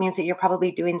mean, that means that you're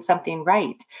probably doing something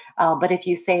right. But if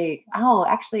you say, oh,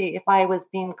 actually, if I was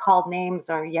being called names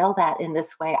or yelled at in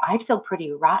this way, I'd feel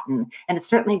pretty rotten. And it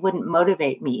certainly wouldn't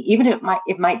motivate me. Even if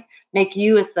it might make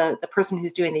you as the person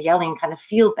who's doing the yelling kind of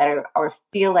feel better, or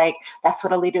feel like that's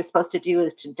what a leader is supposed to do,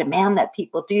 is to demand that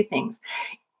people do things.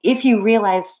 If you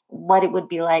realize what it would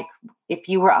be like if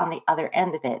you were on the other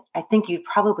end of it, I think you'd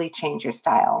probably change your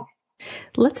style.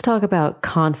 Let's talk about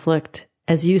conflict.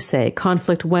 As you say,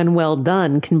 conflict, when well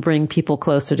done, can bring people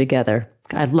closer together.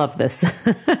 I love this.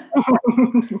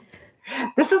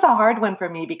 This is a hard one for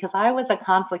me because I was a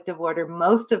conflict avoider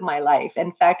most of my life.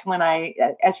 In fact, when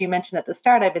as you mentioned at the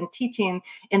start, I've been teaching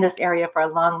in this area for a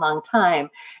long, long time.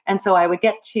 And so I would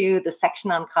get to the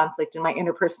section on conflict in my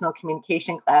interpersonal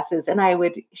communication classes, and I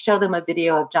would show them a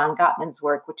video of John Gottman's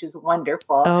work, which is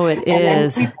wonderful. Oh, it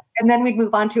is. And then we'd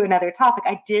move on to another topic.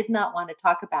 I did not want to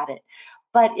talk about it.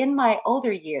 But in my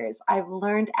older years, I've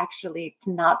learned actually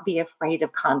to not be afraid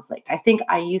of conflict. I think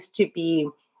I used to be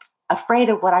afraid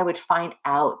of what I would find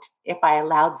out if I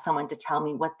allowed someone to tell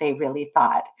me what they really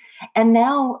thought. And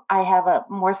now I have a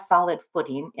more solid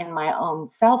footing in my own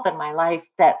self and my life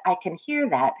that I can hear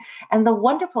that. And the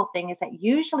wonderful thing is that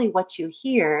usually what you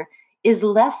hear is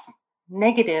less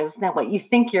negative than what you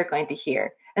think you're going to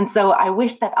hear. And so I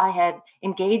wish that I had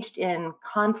engaged in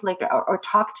conflict or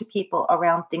talked to people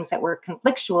around things that were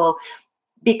conflictual,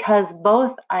 because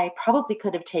both I probably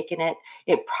could have taken it.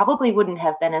 It probably wouldn't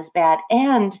have been as bad.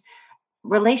 And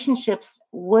relationships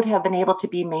would have been able to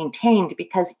be maintained,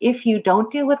 because if you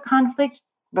don't deal with conflict,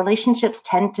 relationships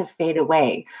tend to fade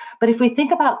away. But if we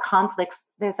think about conflicts,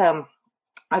 there's a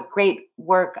great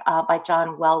work by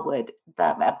John Wellwood,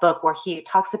 a book where he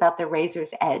talks about the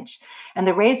razor's edge. And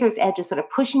the razor's edge is sort of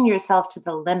pushing yourself to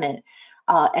the limit.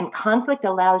 And conflict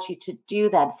allows you to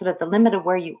do that, sort of the limit of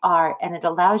where you are. And it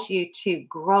allows you to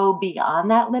grow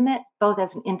beyond that limit, both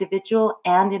as an individual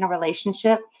and in a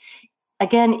relationship.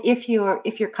 again, if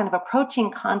you're kind of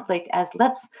approaching conflict as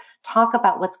let's talk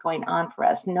about what's going on for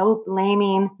us, no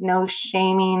blaming, no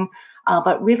shaming,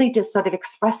 but really just sort of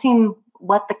expressing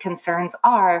what the concerns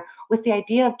are with the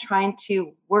idea of trying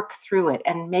to work through it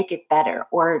and make it better,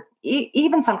 or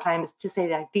even sometimes to say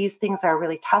that these things are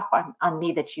really tough on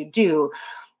me that you do.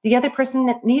 The other person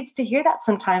that needs to hear that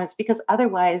sometimes, because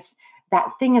otherwise that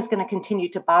thing is going to continue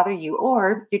to bother you,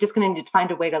 or you're just going to need to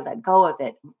find a way to let go of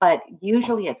it. But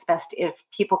usually it's best if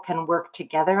people can work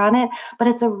together on it. But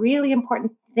it's a really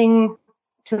important thing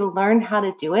to learn how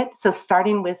to do it. So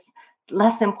starting with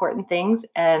less important things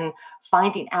and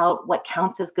finding out what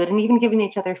counts as good, and even giving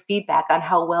each other feedback on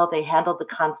how well they handled the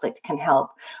conflict can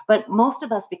help. But most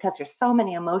of us, because there's so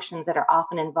many emotions that are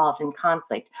often involved in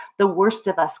conflict, the worst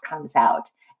of us comes out.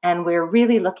 And we're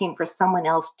really looking for someone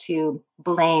else to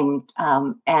blame.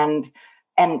 And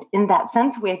in that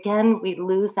sense, we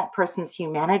lose that person's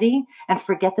humanity and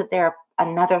forget that they're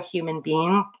another human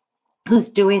being who's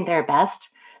doing their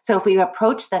best. So if we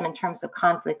approach them in terms of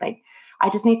conflict, like, I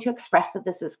just need to express that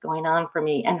this is going on for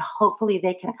me. And hopefully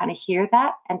they can kind of hear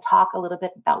that and talk a little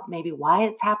bit about maybe why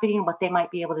it's happening, what they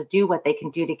might be able to do, what they can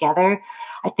do together.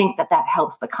 I think that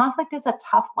helps. But conflict is a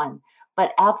tough one.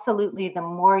 But absolutely, the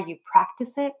more you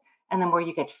practice it and the more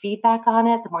you get feedback on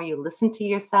it, the more you listen to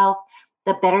yourself,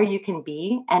 the better you can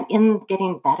be. And in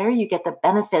getting better, you get the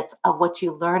benefits of what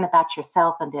you learn about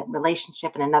yourself and the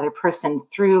relationship and another person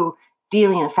through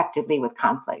dealing effectively with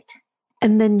conflict.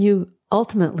 And then you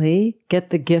ultimately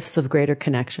get the gifts of greater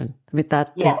connection. I mean,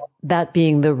 that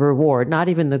being the reward, not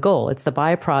even the goal. It's the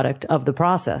byproduct of the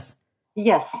process.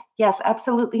 Yes,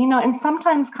 absolutely. And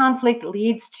sometimes conflict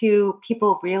leads to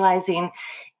people realizing,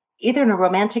 either in a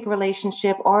romantic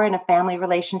relationship or in a family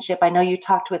relationship. I know you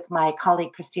talked with my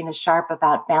colleague, Christina Sharp,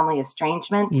 about family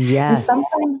estrangement. Yes.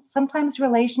 And sometimes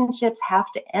relationships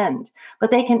have to end, but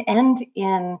they can end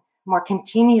in more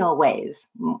congenial ways,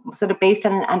 sort of based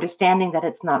on an understanding that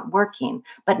it's not working,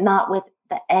 but not with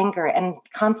the anger. And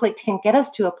conflict can get us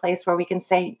to a place where we can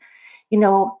say,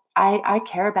 I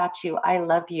care about you, I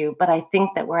love you, but I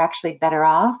think that we're actually better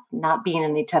off not being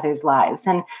in each other's lives.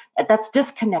 And that's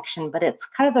disconnection, but it's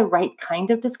kind of the right kind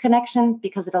of disconnection,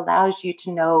 because it allows you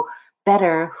to know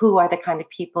better who are the kind of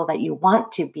people that you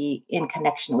want to be in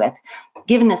connection with,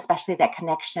 given especially that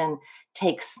connection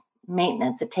takes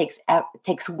maintenance. It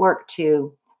takes work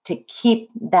to keep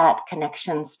that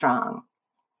connection strong.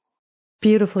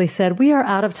 Beautifully said. We are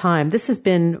out of time. This has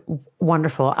been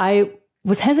wonderful. I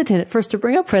was hesitant at first to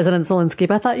bring up President Zelensky,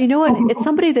 but I thought, you know what? It's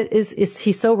somebody that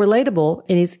he's so relatable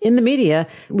and he's in the media.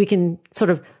 We can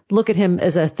sort of look at him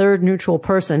as a third neutral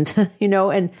person,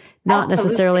 and not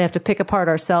necessarily have to pick apart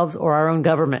ourselves or our own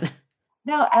government.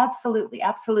 No, absolutely.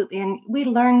 And we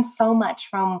learn so much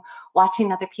from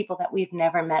watching other people that we've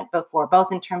never met before,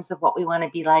 both in terms of what we want to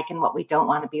be like and what we don't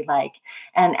want to be like.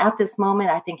 And at this moment,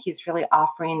 I think he's really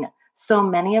offering so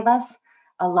many of us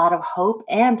a lot of hope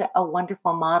and a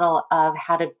wonderful model of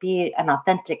how to be an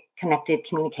authentic, connected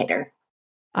communicator.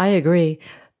 I agree.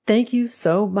 Thank you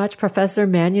so much, Professor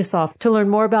Manusov. To learn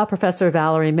more about Professor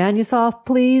Valerie Manusov,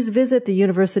 please visit the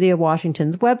University of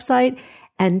Washington's website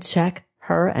and check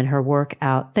her and her work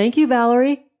out. Thank you,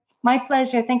 Valerie. My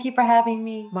pleasure. Thank you for having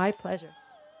me. My pleasure.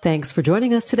 Thanks for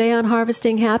joining us today on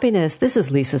Harvesting Happiness. This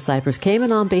is Lisa Cypers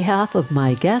Kamen on behalf of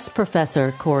my guest,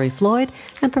 Professor Corey Floyd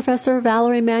and Professor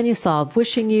Valerie Manusov,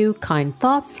 wishing you kind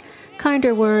thoughts,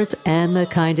 kinder words, and the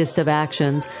kindest of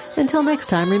actions. Until next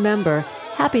time, remember,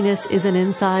 happiness is an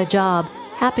inside job.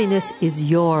 Happiness is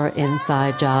your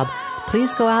inside job.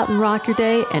 Please go out and rock your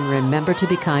day, and remember to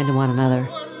be kind to one another.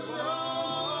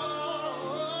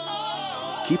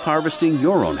 Keep harvesting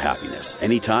your own happiness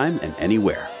anytime and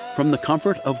anywhere, from the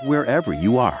comfort of wherever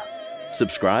you are.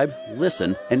 Subscribe,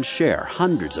 listen, and share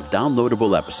hundreds of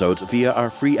downloadable episodes via our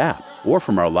free app or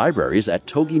from our libraries at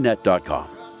toginet.com,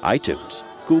 iTunes,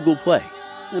 Google Play,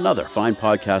 and other fine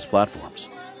podcast platforms.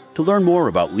 To learn more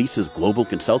about Lisa's global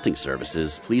consulting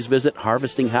services, please visit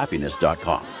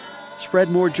harvestinghappiness.com. Spread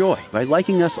more joy by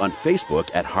liking us on Facebook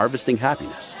at Harvesting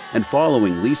Happiness and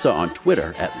following Lisa on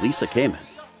Twitter at Lisa Kamen.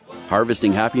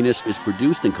 Harvesting Happiness is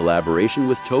produced in collaboration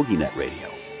with TogiNet Radio,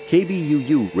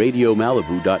 KBUU Radio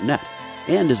Malibu.net,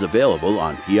 and is available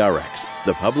on PRX,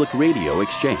 the Public Radio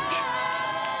Exchange.